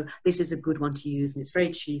diseases. So this is a good one to use, and it's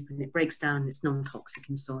very cheap, and it breaks down, and it's non-toxic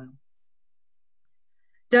in soil.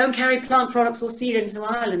 Don't carry plant products or seed into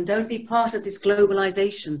Ireland. Don't be part of this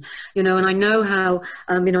globalization, you know. And I know how,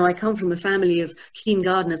 you know, I come from a family of keen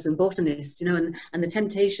gardeners and botanists, you know, and the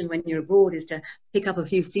temptation when you're abroad is to pick up a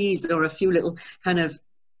few seeds or a few little kind of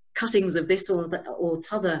cuttings of this or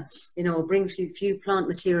t'other, you know, or bring a few plant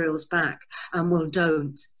materials back. Well,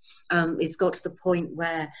 don't. It's got to the point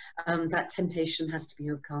where that temptation has to be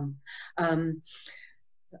overcome.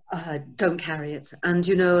 Don't carry it. And,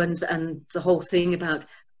 you know, and the whole thing about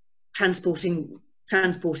transporting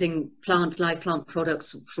plants, live plant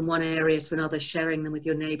products from one area to another, sharing them with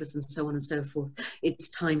your neighbors and so on and so forth. It's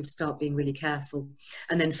time to start being really careful.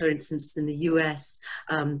 And then, for instance, in the US,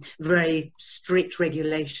 very strict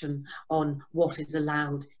regulation on what is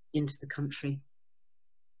allowed into the country.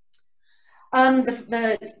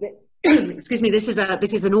 Excuse me, this is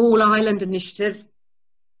an all-island initiative.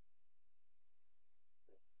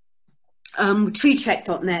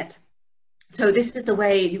 Treecheck.net. So this is the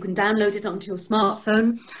way you can download it onto your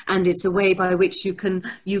smartphone, and it's a way by which you can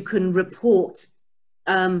report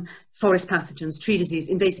forest pathogens, tree disease,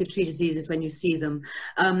 invasive tree diseases when you see them.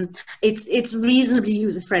 It's reasonably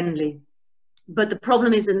user-friendly, but the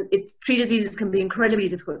problem is tree diseases can be incredibly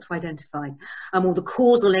difficult to identify, or the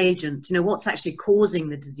causal agent, you know, what's actually causing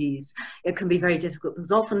the disease. It can be very difficult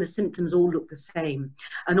because often the symptoms all look the same,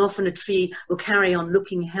 and often a tree will carry on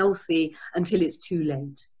looking healthy until it's too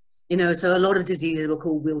late. You know, so a lot of diseases were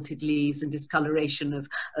called wilted leaves and discoloration of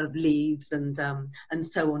leaves and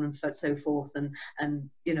so on and so forth, and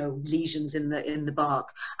you know, lesions in the bark.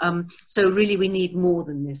 So really, we need more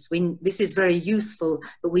than this. This is very useful,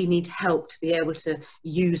 but we need help to be able to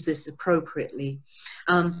use this appropriately.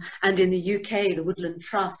 And in the UK, the Woodland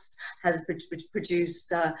Trust has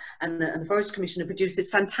produced, and the Forest Commission have produced this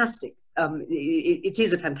fantastic. It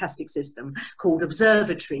is a fantastic system called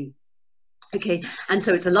Observatory. Okay, and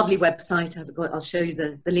so it's a lovely website. I'll show you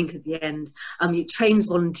the link at the end. It trains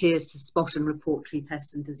volunteers to spot and report tree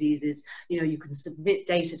pests and diseases. You know, you can submit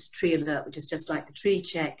data to Tree Alert, which is just like the tree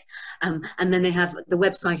check. And then they have, the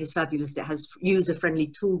website is fabulous. It has user-friendly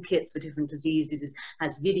toolkits for different diseases. It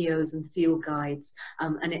has videos and field guides,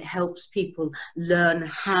 and it helps people learn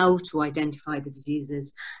how to identify the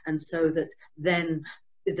diseases. And so that then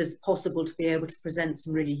it is possible to be able to present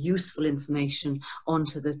some really useful information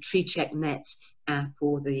onto the Tree Check Net app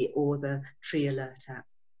or the Tree Alert app.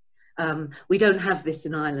 We don't have this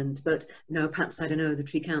in Ireland, but you know, perhaps, I don't know, the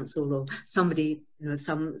Tree Council or somebody, you know,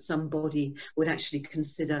 somebody would actually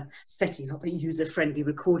consider setting up a user-friendly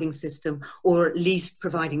recording system, or at least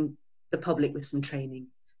providing the public with some training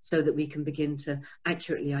so that we can begin to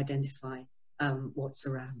accurately identify what's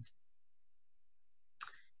around.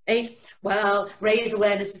 8, well, raise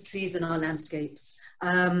awareness of trees in our landscapes.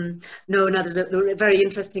 Now there's a very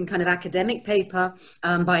interesting kind of academic paper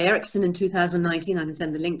by Erickson in 2019. I can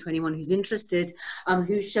send the link to anyone who's interested,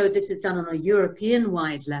 who showed this is done on a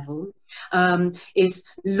European-wide level, is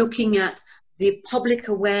looking at the public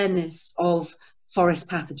awareness of forest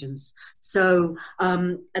pathogens. So,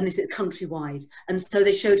 and this is countrywide. And so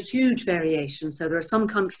they showed huge variation. So there are some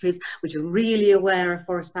countries which are really aware of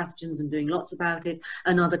forest pathogens and doing lots about it,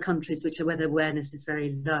 and other countries which are where the awareness is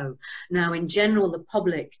very low. Now, in general, the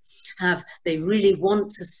public they really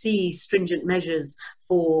want to see stringent measures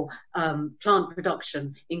for plant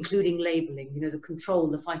production, including labelling, you know, the control,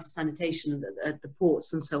 the phytosanitation at the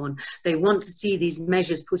ports and so on. They want to see these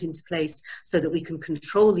measures put into place so that we can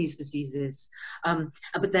control these diseases.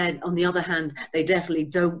 But then, on the other hand, they definitely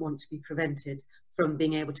don't want to be prevented from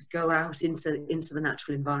being able to go out into the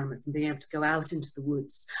natural environment, from being able to go out into the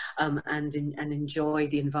woods and enjoy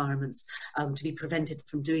the environments, to be prevented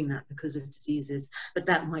from doing that because of diseases. But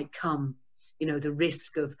that might come. You know, the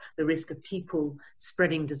risk of people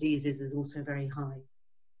spreading diseases is also very high.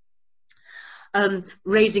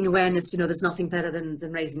 Raising awareness, you know, there's nothing better than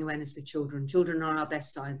raising awareness with children. Children are our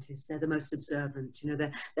best scientists. They're the most observant. You know,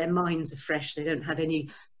 their minds are fresh. They don't have any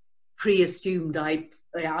pre-assumed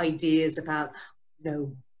ideas about, you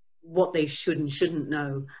know, what they should and shouldn't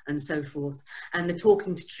know, and so forth. And the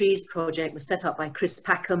Talking to Trees project was set up by Chris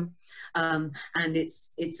Packham, and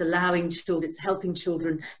it's allowing children, it's helping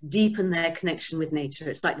children deepen their connection with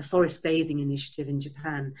nature. It's like the Forest Bathing Initiative in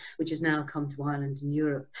Japan, which has now come to Ireland and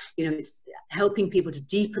Europe. You know, it's helping people to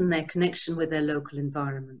deepen their connection with their local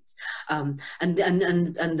environment. And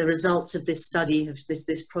the results of this study, of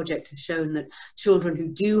this project, have shown that children who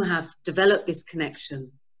do have developed this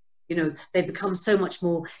connection, you know, they become so much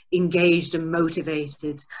more engaged and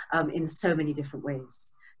motivated in so many different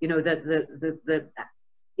ways. You know, the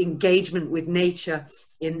engagement with nature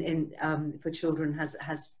for children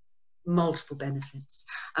has multiple benefits.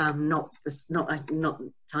 Not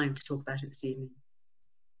time to talk about it this evening.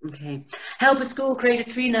 Okay, help a school create a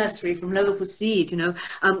tree nursery from local seed. You know,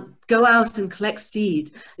 go out and collect seed.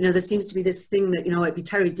 You know, there seems to be this thing that, you know, it'd be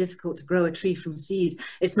terribly difficult to grow a tree from seed.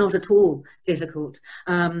 It's not at all difficult.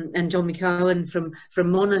 And John McCowan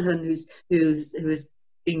from Monaghan, who's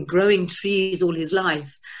been growing trees all his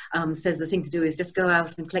life, says the thing to do is just go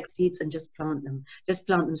out and collect seeds and just plant them. Just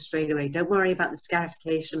plant them straight away. Don't worry about the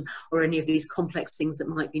scarification or any of these complex things that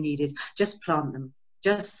might be needed. Just plant them.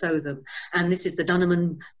 Just sow them. And this is the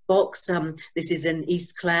Dunham box. This is in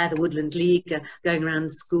East Clare, the Woodland League, going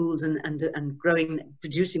around schools and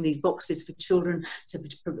producing these boxes for children to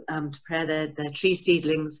prepare their tree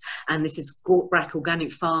seedlings. And this is Gortbrack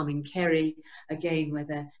Organic Farm in Kerry, again,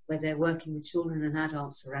 where they're working with children and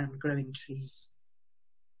adults around growing trees.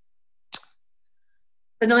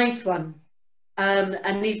 The 9th one.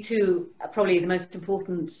 And these two are probably the most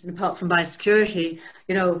important, apart from biosecurity.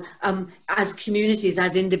 You know, as communities,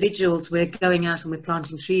 as individuals, we're going out and we're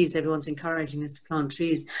planting trees. Everyone's encouraging us to plant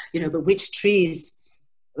trees. You know, but which trees?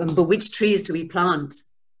 Do we plant?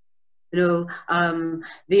 You know,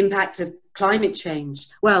 the impact of climate change.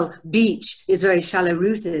 Well, beech is very shallow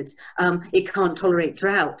rooted. It can't tolerate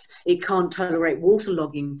drought. It can't tolerate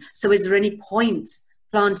waterlogging. So, is there any point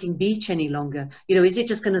planting beech any longer? You know, is it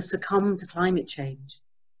just going to succumb to climate change?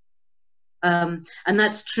 And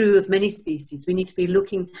that's true of many species. We need to be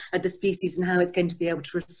looking at the species and how it's going to be able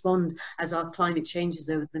to respond as our climate changes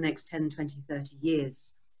over the next 10, 20, 30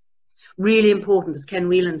 years. Really important, as Ken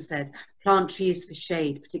Whelan said, plant trees for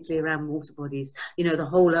shade, particularly around water bodies. You know, the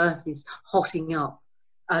whole earth is hotting up,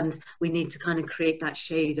 and we need to kind of create that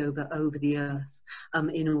shade over the earth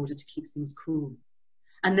in order to keep things cool.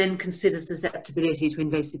 And then consider susceptibility to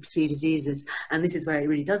invasive tree diseases. And this is where it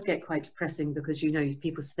really does get quite depressing, because, you know,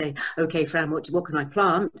 people say, okay, Fran, what can I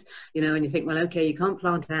plant? You know, and you think, well, okay, you can't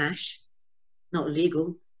plant ash. not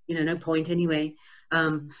legal, you know, no point anyway.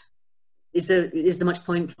 Is there much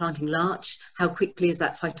point planting larch? How quickly is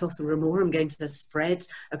that Phytophthora ramorum going to spread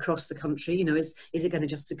across the country? You know, is it going to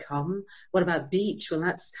just succumb? What about beech? Well,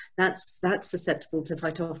 that's susceptible to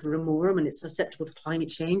Phytophthora ramorum, and it's susceptible to climate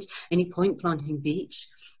change. Any point planting beech?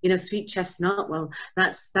 You know, sweet chestnut. Well,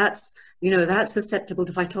 that's you know, that's susceptible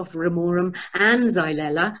to Phytophthora ramorum and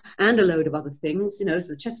xylella and a load of other things. You know,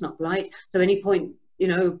 so the chestnut blight. So any point, you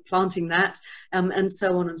know, planting that, and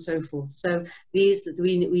so on and so forth. So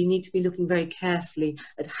we need to be looking very carefully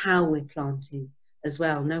at how we're planting as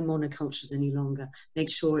well. No monocultures any longer.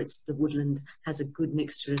 Make sure the woodland has a good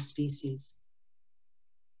mixture of species.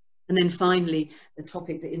 And then finally, the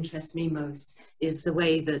topic that interests me most is the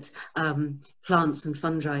way that plants and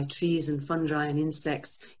fungi, trees and fungi and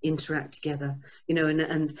insects interact together. You know,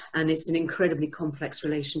 and it's an incredibly complex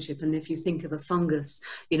relationship. And if you think of a fungus,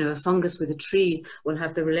 you know, a fungus with a tree will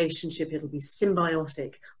have the relationship, it'll be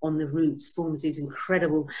symbiotic on the roots, forms these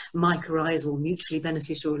incredible mycorrhizal, mutually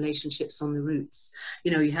beneficial relationships on the roots.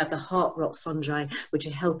 You know, you have the heart rot fungi, which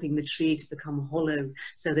are helping the tree to become hollow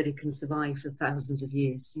so that it can survive for thousands of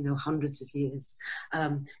years, you know, hundreds of years.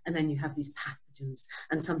 And then you have these pathogens,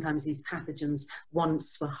 and sometimes these pathogens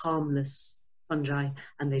once were harmless fungi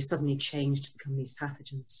and they've suddenly changed to become these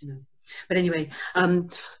pathogens, you know. But anyway,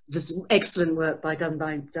 this excellent work done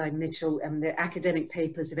by Mitchell, and the academic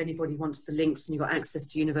papers, if anybody wants the links and you've got access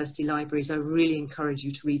to university libraries, I really encourage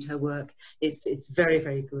you to read her work. It's very,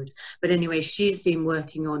 very good. But anyway, she's been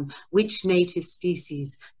working on which native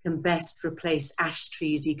species can best replace ash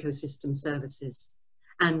trees' ecosystem services,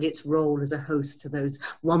 and its role as a host to those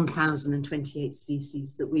 1,028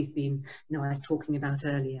 species that we've been, you know, I was talking about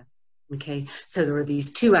earlier. Okay, so there are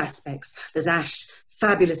these two aspects. There's ash,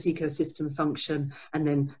 fabulous ecosystem function, and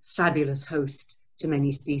then fabulous host to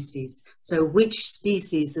many species. So which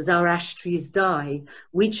species, as our ash trees die,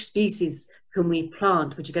 which species can we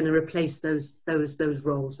plant which are going to replace those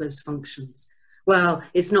roles, those functions? Well,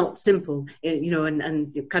 it's not simple, you know,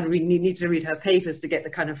 and you kind of need to read her papers to get the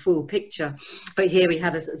kind of full picture. But here we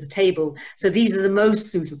have the table. So these are the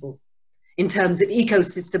most suitable in terms of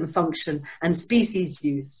ecosystem function and species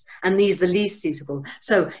use, and these are the least suitable.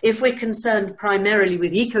 So if we're concerned primarily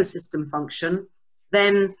with ecosystem function,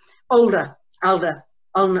 then alder,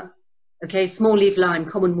 walnut, okay, small leaf lime,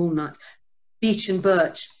 common walnut, beech and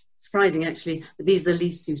birch, surprising actually, but these are the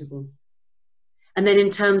least suitable. And then in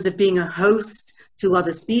terms of being a host to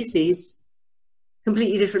other species,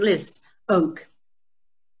 completely different list. Oak,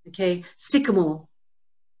 okay, sycamore,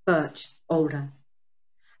 birch, alder.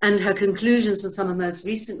 And her conclusions from some of her most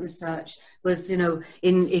recent research was, you know,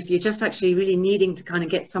 if you're just actually really needing to kind of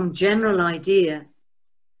get some general idea,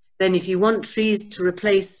 then if you want trees to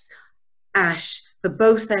replace ash for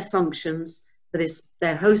both their functions, for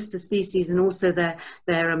their host to species and also their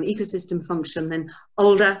ecosystem function, then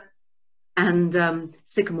alder and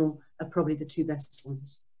sycamore are probably the two best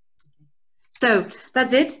ones. So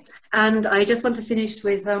that's it. And I just want to finish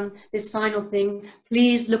with this final thing.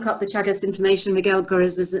 Please look up the Chagas information, Miguel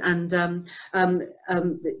Gorez, and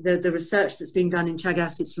the research that's being done in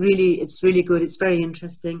Chagas. It's really good. It's very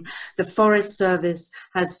interesting. The Forest Service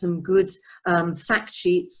has some good fact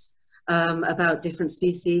sheets about different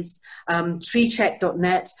species.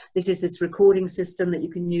 Treecheck.net, this is this recording system that you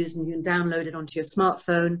can use, and you can download it onto your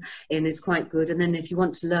smartphone, and it's quite good. And then if you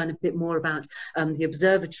want to learn a bit more about the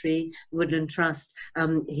Observatory, Woodland Trust,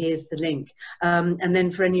 here's the link. And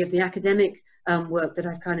then for any of the academic work that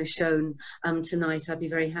I've kind of shown tonight, I'd be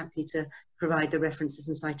very happy to provide the references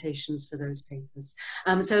and citations for those papers.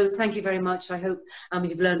 So thank you very much. I hope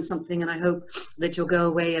you've learned something, and I hope that you'll go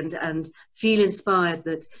away and feel inspired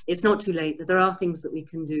that it's not too late, that there are things that we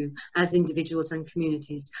can do as individuals and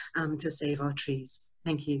communities to save our trees.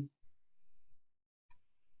 Thank you.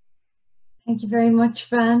 Thank you very much,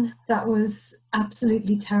 Fran. That was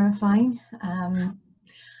absolutely terrifying.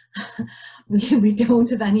 We don't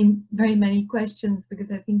have very many questions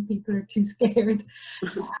because I think people are too scared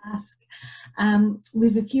to ask. We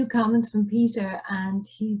have a few comments from Peter, and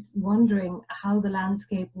he's wondering how the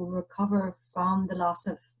landscape will recover from the loss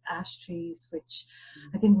of ash trees, which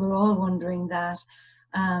I think we're all wondering that.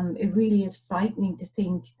 It really is frightening to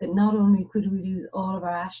think that not only could we lose all of our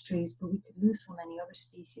ash trees, but we could lose so many other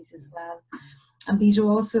species as well. And Peter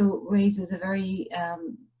also raises a very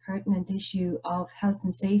pertinent issue of health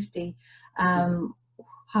and safety. How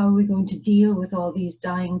are we going to deal with all these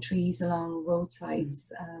dying trees along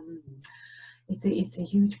roadsides? It's a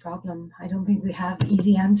huge problem. I don't think we have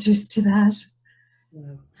easy answers to that.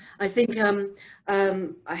 No. I think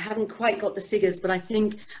I haven't quite got the figures, but I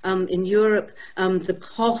think in Europe the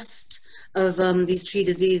cost of these tree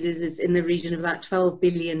diseases is in the region of about 12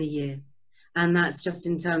 billion a year. And that's just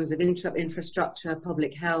in terms of infrastructure,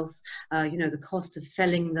 public health, you know, the cost of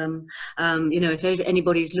felling them. You know, if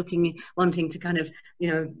anybody's wanting to kind of, you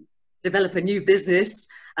know, develop a new business,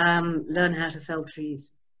 learn how to fell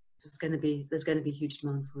trees. There's going to be huge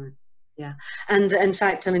demand for it. Yeah, and in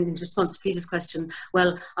fact, I mean, in response to Peter's question,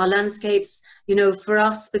 well, our landscapes, you know, for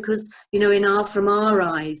us, because, you know, from our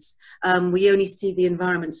eyes, we only see the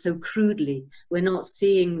environment so crudely. We're not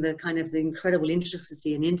seeing the kind of the incredible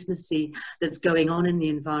intricacy and intimacy that's going on in the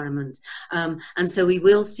environment. And so we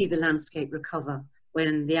will see the landscape recover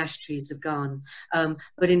when the ash trees have gone.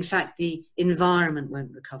 But in fact, the environment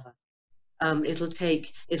won't recover. It'll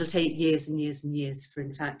take years and years and years for,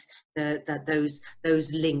 in fact, those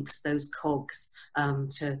links, those cogs,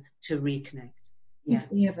 to reconnect. Yeah. If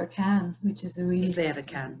they ever can, which is a really... If they ever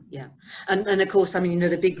can, yeah. And of course, I mean, you know,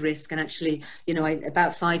 the big risk, and actually, you know,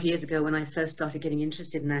 about 5 years ago when I first started getting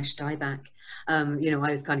interested in ash dieback, you know, I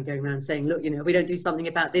was kind of going around saying, look, you know, if we don't do something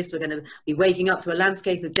about this, we're going to be waking up to a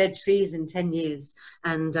landscape of dead trees in 10 years.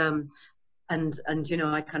 And you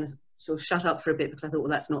know, I kind of sort of shut up for a bit because I thought, well,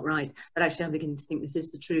 that's not right. But actually, I'm beginning to think this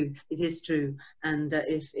is it is true. And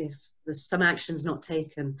if there's some actions not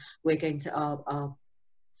taken, we're going to, our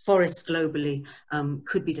forests globally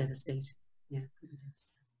could be devastated. Yeah, could be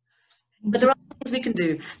devastated. But there are things we can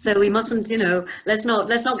do. So we mustn't, you know, let's not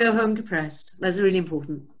go home depressed. That's really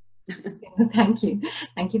important. Thank you,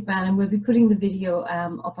 Fran. And we'll be putting the video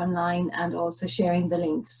up online and also sharing the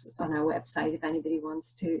links on our website if anybody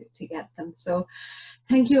wants to get them. So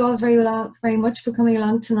thank you all very much for coming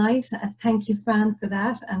along tonight. Thank you, Fran, for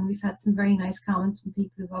that. And we've had some very nice comments from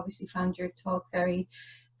people who've obviously found your talk very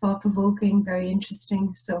thought-provoking, very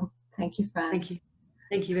interesting. So thank you, Fran.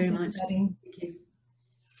 Thank you very much. Thank you.